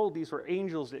we're told these were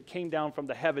angels that came down from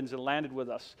the heavens and landed with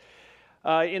us.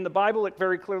 In the Bible, it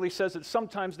very clearly says that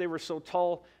sometimes they were so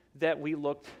tall that we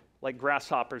looked like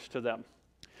grasshoppers to them.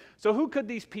 So who could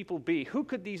these people be? Who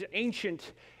could these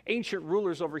ancient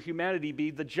rulers over humanity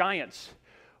be? The giants.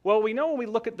 Well, we know when we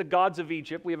look at the gods of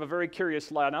Egypt, we have a very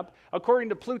curious lineup. According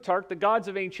to Plutarch, the gods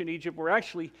of ancient Egypt were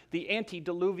actually the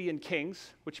antediluvian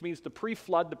kings, which means the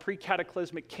pre-flood, the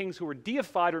pre-cataclysmic kings who were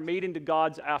deified or made into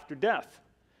gods after death.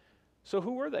 So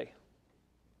who were they?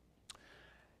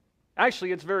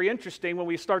 Actually, it's very interesting when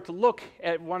we start to look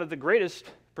at one of the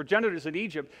greatest progenitors in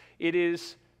Egypt. It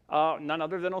is none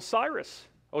other than Osiris.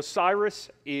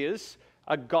 Osiris is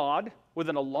a god with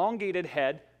an elongated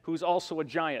head who's also a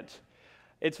giant.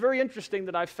 It's very interesting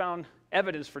that I've found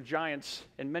evidence for giants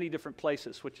in many different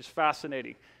places, which is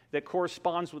fascinating, that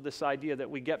corresponds with this idea that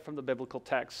we get from the biblical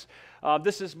texts.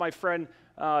 This is my friend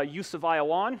Yusuf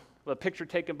Ayawan, a picture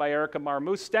taken by Erica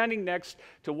Marmouth, standing next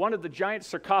to one of the giant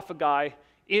sarcophagi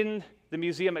in the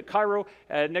museum at Cairo,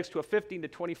 next to a 15 to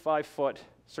 25-foot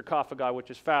sarcophagi, which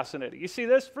is fascinating. You see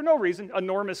this? For no reason.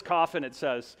 Enormous coffin, it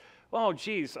says. Oh,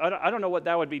 geez, I don't know what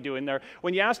that would be doing there.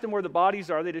 When you ask them where the bodies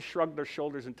are, they just shrug their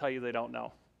shoulders and tell you they don't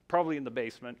know. Probably in the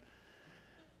basement.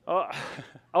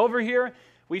 Over here,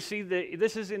 we see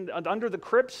this is under the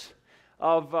crypts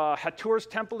of Hathor's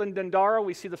temple in Dendara.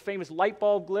 We see the famous light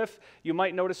bulb glyph. You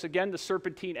might notice again the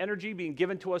serpentine energy being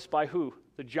given to us by who?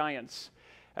 The giants.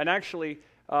 And actually,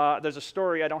 there's a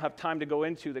story I don't have time to go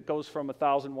into that goes from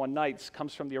 1001 Nights,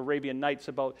 comes from the Arabian Nights,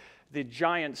 about the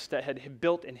giants that had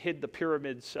built and hid the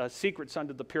pyramids, secrets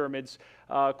under the pyramids,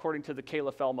 according to the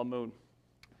Caliph al-Mamun.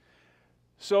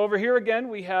 So over here again,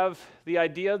 we have the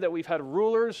idea that we've had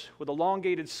rulers with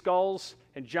elongated skulls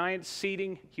and giants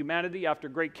seeding humanity after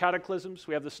great cataclysms.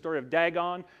 We have the story of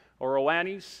Dagon or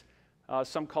Oannes.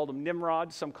 Some called him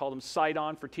Nimrod, some called him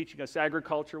Sidon for teaching us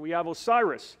agriculture. We have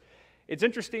Osiris. It's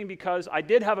interesting because I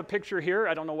did have a picture here.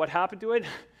 I don't know what happened to it.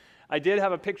 I did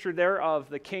have a picture there of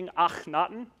the king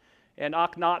Akhenaten. And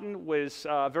Akhenaten was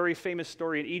a very famous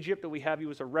story in Egypt that we have. He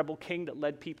was a rebel king that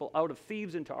led people out of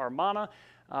Thebes into Amarna.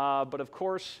 But of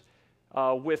course,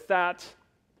 with that,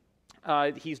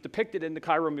 he's depicted in the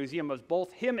Cairo Museum as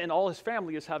both him and all his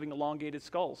family as having elongated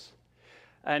skulls.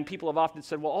 And people have often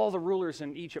said, well, all the rulers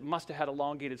in Egypt must have had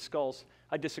elongated skulls.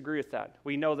 I disagree with that.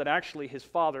 We know that actually his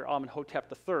father,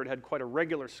 Amenhotep III, had quite a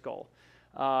regular skull.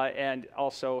 And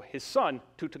also his son,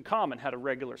 Tutankhamun, had a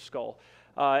regular skull.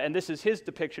 And this is his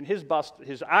depiction, his bust,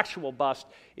 his actual bust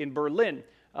in Berlin,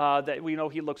 that we know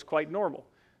he looks quite normal.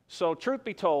 So truth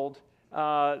be told,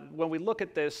 when we look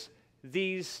at this,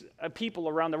 these people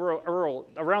around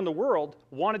the world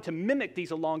wanted to mimic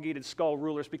these elongated skull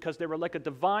rulers because they were like a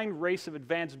divine race of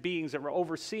advanced beings that were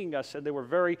overseeing us, and they were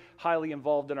very highly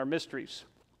involved in our mysteries.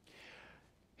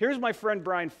 Here's my friend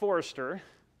Brian Forrester,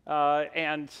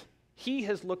 and he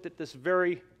has looked at this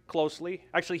very closely.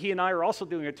 Actually, he and I are also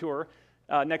doing a tour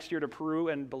next year to Peru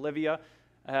and Bolivia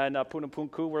and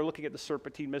Punapunku. We're looking at the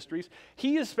Serpentine mysteries.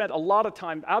 He has spent a lot of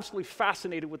time absolutely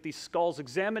fascinated with these skulls,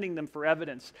 examining them for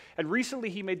evidence. And recently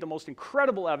he made the most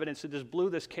incredible evidence that just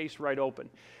blew this case right open.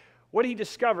 What he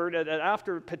discovered,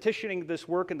 after petitioning this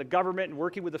work in the government and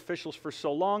working with officials for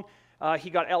so long, he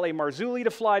got L.A. Marzulli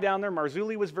to fly down there.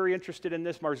 Marzulli was very interested in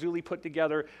this. Marzulli put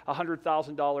together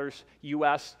 $100,000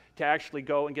 US to actually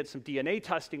go and get some DNA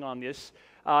testing on this.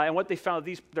 And what they found,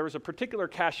 there was a particular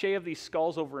cache of these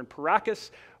skulls over in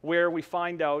Paracas where we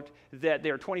find out that they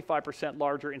are 25%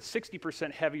 larger and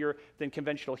 60% heavier than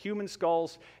conventional human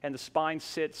skulls, and the spine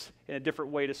sits in a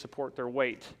different way to support their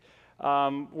weight.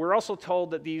 We're also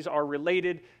told that these are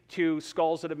related to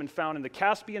skulls that have been found in the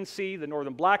Caspian Sea, the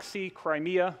northern Black Sea,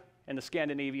 Crimea, and the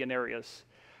Scandinavian areas.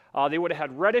 They would have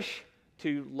had reddish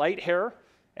to light hair,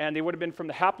 and they would have been from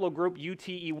the haplogroup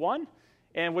UTE1.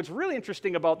 And what's really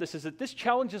interesting about this is that this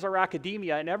challenges our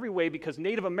academia in every way, because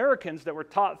Native Americans that were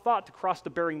thought to cross the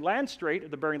Bering Land Strait, or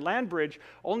the Bering Land Bridge,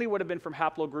 only would have been from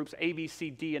haplogroups A, B, C,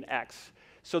 D, and X.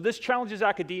 So this challenges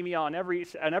academia on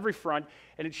every front,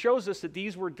 and it shows us that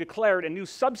these were declared a new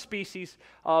subspecies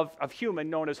of human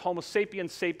known as Homo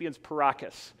sapiens sapiens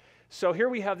paracus. So here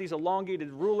we have these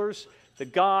elongated rulers, the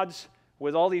gods,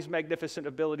 with all these magnificent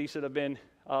abilities that have been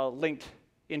linked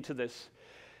into this.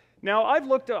 Now, I've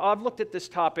looked at this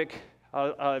topic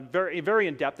very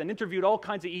in depth and interviewed all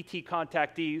kinds of ET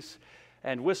contactees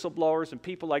and whistleblowers and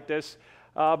people like this.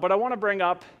 But I want to bring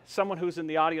up someone who's in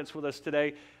the audience with us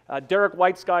today, Derek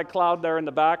White Sky Cloud there in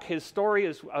the back. His story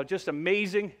is just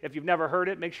amazing. If you've never heard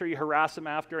it, make sure you harass him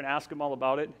after and ask him all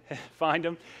about it. Find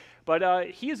him. But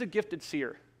he is a gifted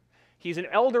seer. He's an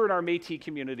elder in our Métis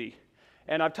community.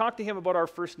 And I've talked to him about our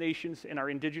First Nations and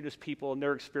our Indigenous people and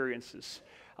their experiences.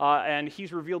 And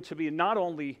he's revealed to me not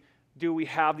only do we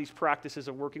have these practices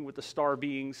of working with the star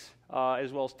beings,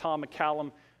 as well as Tom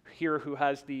McCallum here, who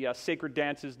has the sacred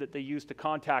dances that they use to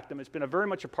contact them. It's been very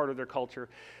much a part of their culture.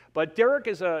 But Derek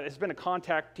has been a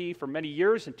contactee for many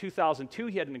years. In 2002,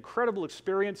 he had an incredible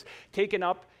experience taken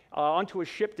up onto a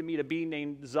ship to meet a being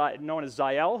known as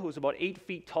Zael, who was about 8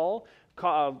 feet tall,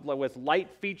 with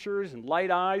light features and light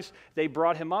eyes. They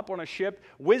brought him up on a ship,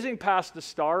 whizzing past the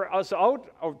star, us out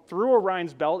through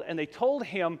Orion's belt, and they told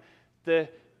him the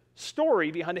story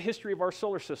behind the history of our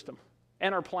solar system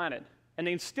and our planet. And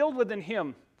they instilled within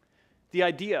him the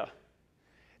idea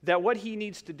that what he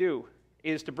needs to do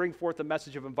is to bring forth a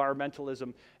message of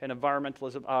environmentalism and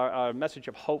a message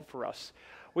of hope for us.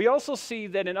 We also see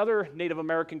that in other Native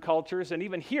American cultures, and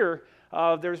even here,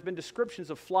 there's been descriptions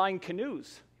of flying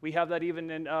canoes. We have that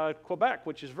even in Quebec,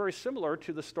 which is very similar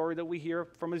to the story that we hear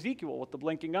from Ezekiel with the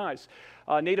blinking eyes.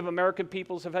 Native American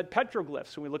peoples have had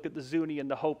petroglyphs when we look at the Zuni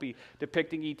and the Hopi,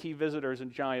 depicting ET visitors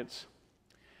and giants.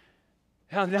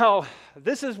 Now,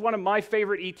 this is one of my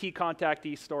favorite ET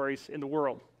contactee stories in the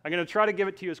world. I'm going to try to give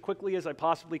it to you as quickly as I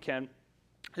possibly can.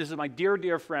 This is my dear,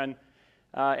 dear friend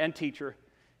and teacher,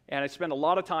 and I spend a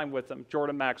lot of time with him,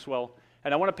 Jordan Maxwell,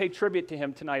 and I want to pay tribute to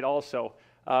him tonight also,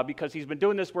 because he's been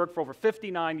doing this work for over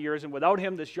 59 years, and without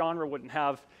him, this genre wouldn't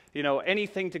have,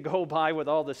 anything to go by with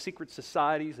all the secret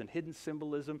societies and hidden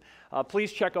symbolism.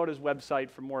 Please check out his website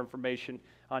for more information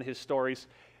on his stories.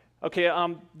 Okay,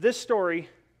 this story,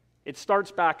 it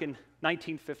starts back in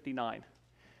 1959.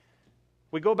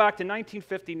 We go back to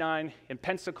 1959 in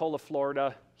Pensacola,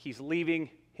 Florida. He's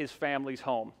leaving his family's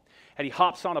home, and he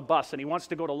hops on a bus, and he wants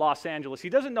to go to Los Angeles. He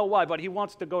doesn't know why, but he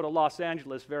wants to go to Los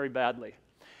Angeles very badly.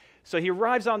 So he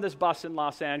arrives on this bus in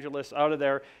Los Angeles, out of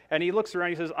there, and he looks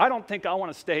around, he says, I don't think I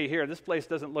want to stay here. This place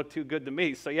doesn't look too good to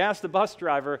me. So he asks the bus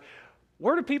driver,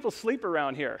 where do people sleep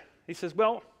around here? He says,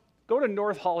 well, go to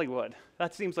North Hollywood.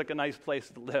 That seems like a nice place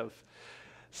to live.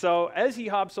 So as he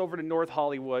hops over to North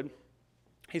Hollywood,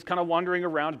 he's kind of wandering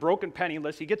around, broken,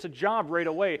 penniless. He gets a job right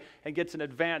away and gets an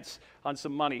advance on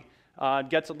some money,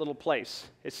 gets a little place.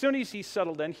 As soon as he's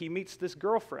settled in, he meets this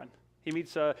girlfriend. He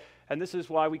meets, and this is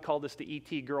why we call this the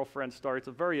E.T. girlfriend story. It's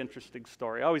a very interesting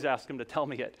story. I always ask him to tell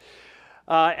me it.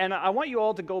 And I want you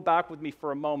all to go back with me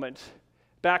for a moment,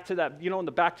 back to that, in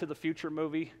the Back to the Future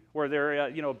movie, where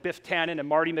they're, Biff Tannen and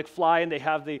Marty McFly, and they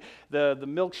have the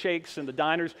milkshakes and the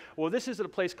diners. Well, this is at a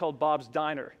place called Bob's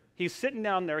Diner. He's sitting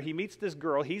down there. He meets this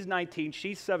girl. He's 19.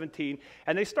 She's 17.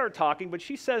 And they start talking, but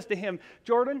she says to him,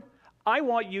 Jordan, I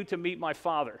want you to meet my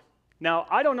father. Now,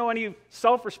 I don't know any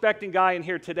self-respecting guy in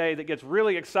here today that gets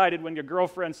really excited when your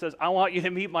girlfriend says, I want you to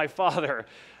meet my father.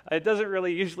 It doesn't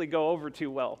really usually go over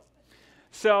too well.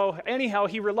 So anyhow,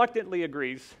 he reluctantly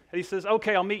agrees. And he says,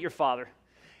 okay, I'll meet your father.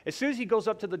 As soon as he goes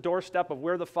up to the doorstep of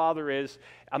where the father is,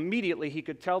 immediately he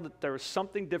could tell that there was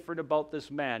something different about this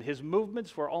man. His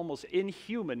movements were almost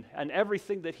inhuman, and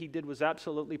everything that he did was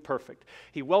absolutely perfect.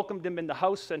 He welcomed him in the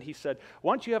house, and he said,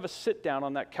 why don't you have a sit down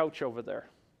on that couch over there?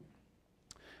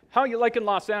 How are you liking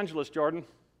Los Angeles, Jordan?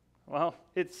 Well,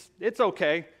 it's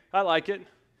okay. I like it.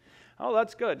 Oh,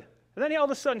 that's good. And then all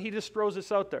of a sudden, he just throws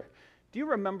this out there. Do you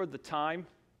remember the time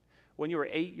when you were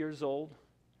 8 years old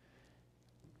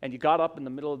and you got up in the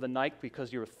middle of the night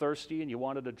because you were thirsty and you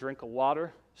wanted a drink of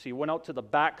water? So you went out to the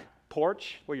back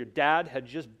porch where your dad had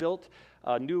just built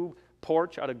a new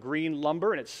porch out of green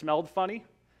lumber and it smelled funny.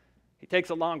 He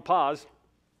takes a long pause.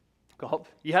 Gulp.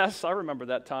 Yes, I remember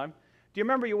that time. Do you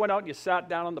remember you went out and you sat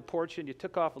down on the porch and you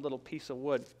took off a little piece of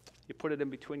wood, you put it in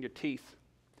between your teeth,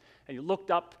 and you looked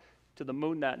up to the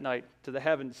moon that night, to the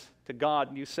heavens, to God,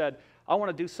 and you said, I want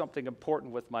to do something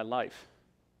important with my life.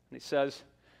 And he says,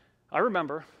 I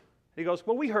remember. He goes,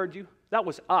 well, we heard you. That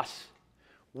was us.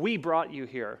 We brought you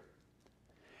here.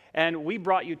 And we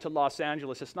brought you to Los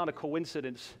Angeles. It's not a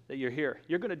coincidence that you're here.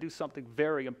 You're going to do something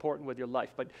very important with your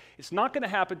life, but it's not going to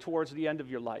happen towards the end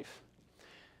of your life.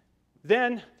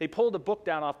 Then they pulled a book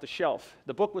down off the shelf.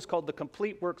 The book was called The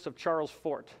Complete Works of Charles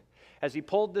Fort. As he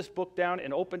pulled this book down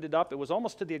and opened it up, it was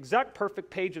almost to the exact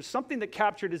perfect page of something that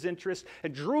captured his interest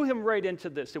and drew him right into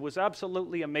this. It was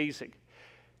absolutely amazing.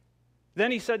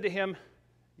 Then he said to him,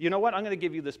 you know what, I'm going to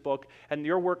give you this book, and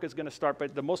your work is going to start,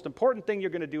 but the most important thing you're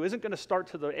going to do isn't going to start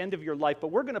to the end of your life, but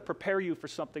we're going to prepare you for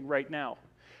something right now.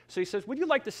 So he says, would you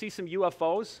like to see some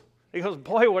UFOs? He goes,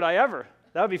 boy, would I ever.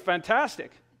 That would be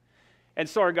fantastic. And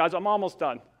sorry, guys, I'm almost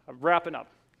done. I'm wrapping up.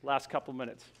 Last couple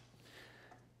minutes.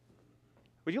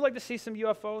 Would you like to see some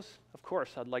UFOs? Of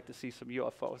course, I'd like to see some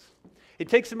UFOs. He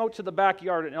takes him out to the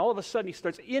backyard, and all of a sudden he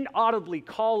starts inaudibly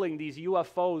calling these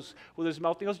UFOs with his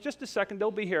mouth. He goes, just a second,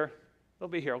 they'll be here. They'll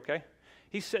be here, okay?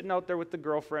 He's sitting out there with the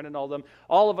girlfriend and all them.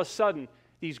 All of a sudden,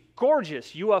 these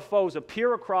gorgeous UFOs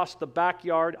appear across the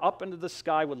backyard, up into the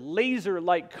sky with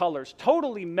laser-like colors,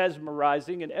 totally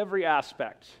mesmerizing in every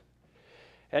aspect.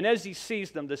 And as he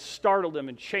sees them, this startled him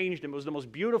and changed him. It was the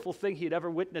most beautiful thing he had ever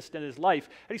witnessed in his life.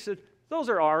 And he said, those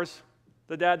are ours,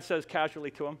 the dad says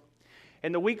casually to him.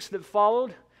 In the weeks that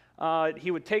followed,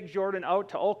 he would take Jordan out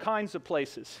to all kinds of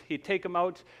places. He'd take him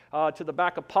out to the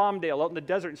back of Palmdale, out in the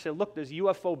desert, and say, look, there's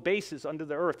UFO bases under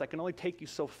the earth. I can only take you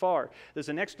so far. There's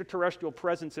an extraterrestrial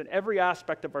presence in every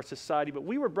aspect of our society, but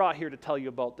we were brought here to tell you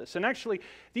about this. And actually,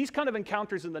 these kind of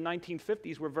encounters in the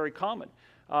 1950s were very common.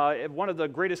 One of the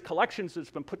greatest collections that's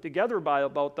been put together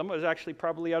about them was actually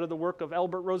probably out of the work of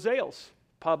Albert Rosales,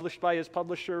 published by his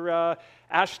publisher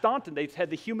Ash Staunton. They've had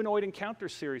the Humanoid Encounter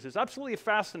series. It's absolutely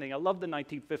fascinating. I love the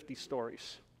 1950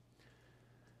 stories.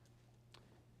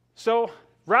 So,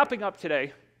 wrapping up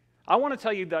today, I want to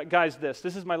tell you guys this.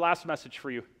 This is my last message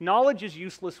for you. Knowledge is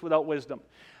useless without wisdom.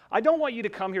 I don't want you to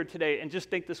come here today and just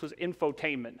think this was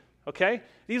infotainment, okay?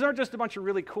 These aren't just a bunch of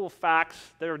really cool facts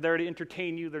that are there to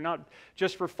entertain you. They're not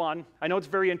just for fun. I know it's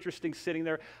very interesting sitting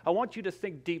there. I want you to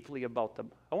think deeply about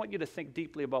them. I want you to think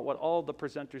deeply about what all the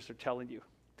presenters are telling you,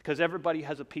 because everybody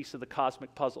has a piece of the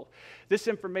cosmic puzzle. This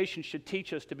information should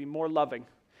teach us to be more loving,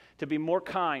 to be more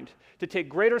kind, to take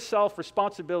greater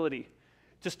self-responsibility,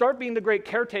 to start being the great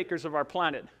caretakers of our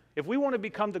planet. If we want to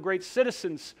become the great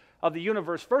citizens of the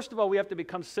universe, first of all, we have to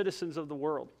become citizens of the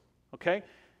world, okay?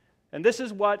 And this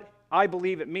is what I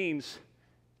believe it means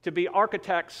to be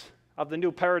architects of the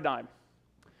new paradigm.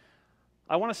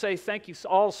 I want to say thank you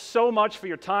all so much for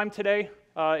your time today.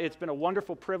 It's been a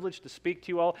wonderful privilege to speak to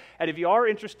you all. And if you are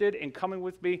interested in coming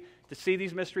with me to see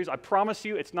these mysteries, I promise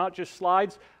you it's not just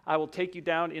slides. I will take you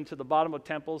down into the bottom of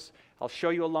temples. I'll show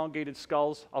you elongated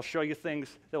skulls. I'll show you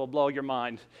things that will blow your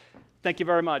mind. Thank you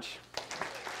very much.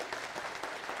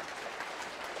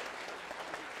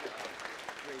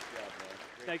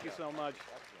 Thank you so much.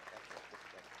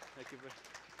 Thank you.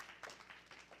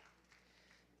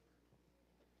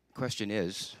 Question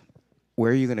is,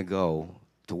 where are you going to go?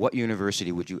 To what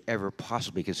university would you ever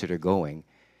possibly consider going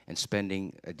and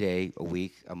spending a day, a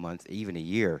week, a month, even a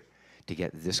year to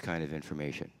get this kind of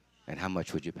information? And how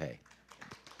much would you pay?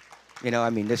 You know,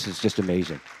 I mean, this is just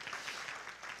amazing.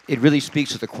 It really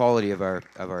speaks to the quality of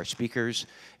our speakers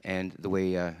and the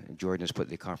way Jordan has put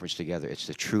the conference together. It's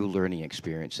the true learning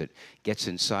experience that gets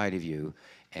inside of you,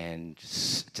 and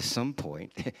to some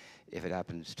point, if it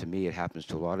happens to me, it happens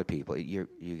to a lot of people, you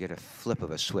get a flip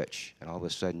of a switch, and all of a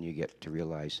sudden you get to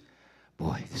realize,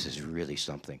 boy, this is really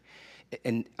something.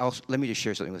 And also, let me just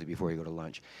share something with you before we go to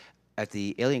lunch. At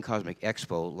the Alien Cosmic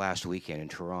Expo last weekend in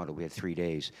Toronto, we had 3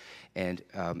 days, and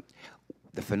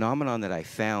the phenomenon that I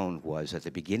found was at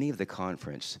the beginning of the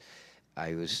conference,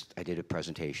 I did a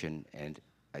presentation and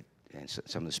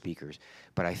some of the speakers,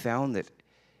 but I found that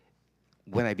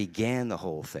when I began the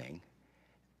whole thing,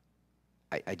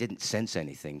 I didn't sense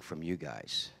anything from you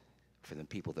guys, from the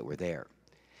people that were there.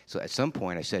 So at some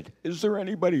point I said, is there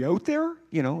anybody out there?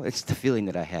 You know, it's the feeling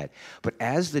that I had. But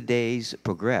as the days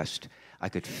progressed, I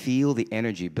could feel the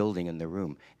energy building in the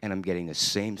room, and I'm getting the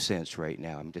same sense right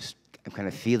now. I'm kind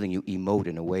of feeling you emote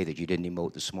in a way that you didn't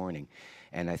emote this morning.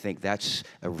 And I think that's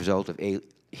a result of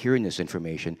hearing this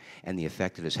information and the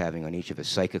effect it is having on each of us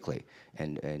psychically.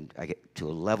 And I get to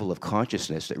a level of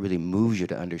consciousness that really moves you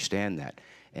to understand that.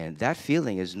 And that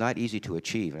feeling is not easy to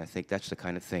achieve, and I think that's the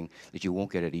kind of thing that you won't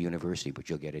get at a university, but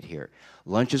you'll get it here.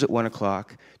 Lunch is at 1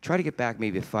 o'clock. Try to get back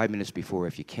maybe 5 minutes before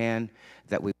if you can.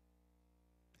 That we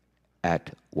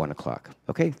at 1 o'clock.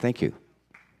 Okay, thank you.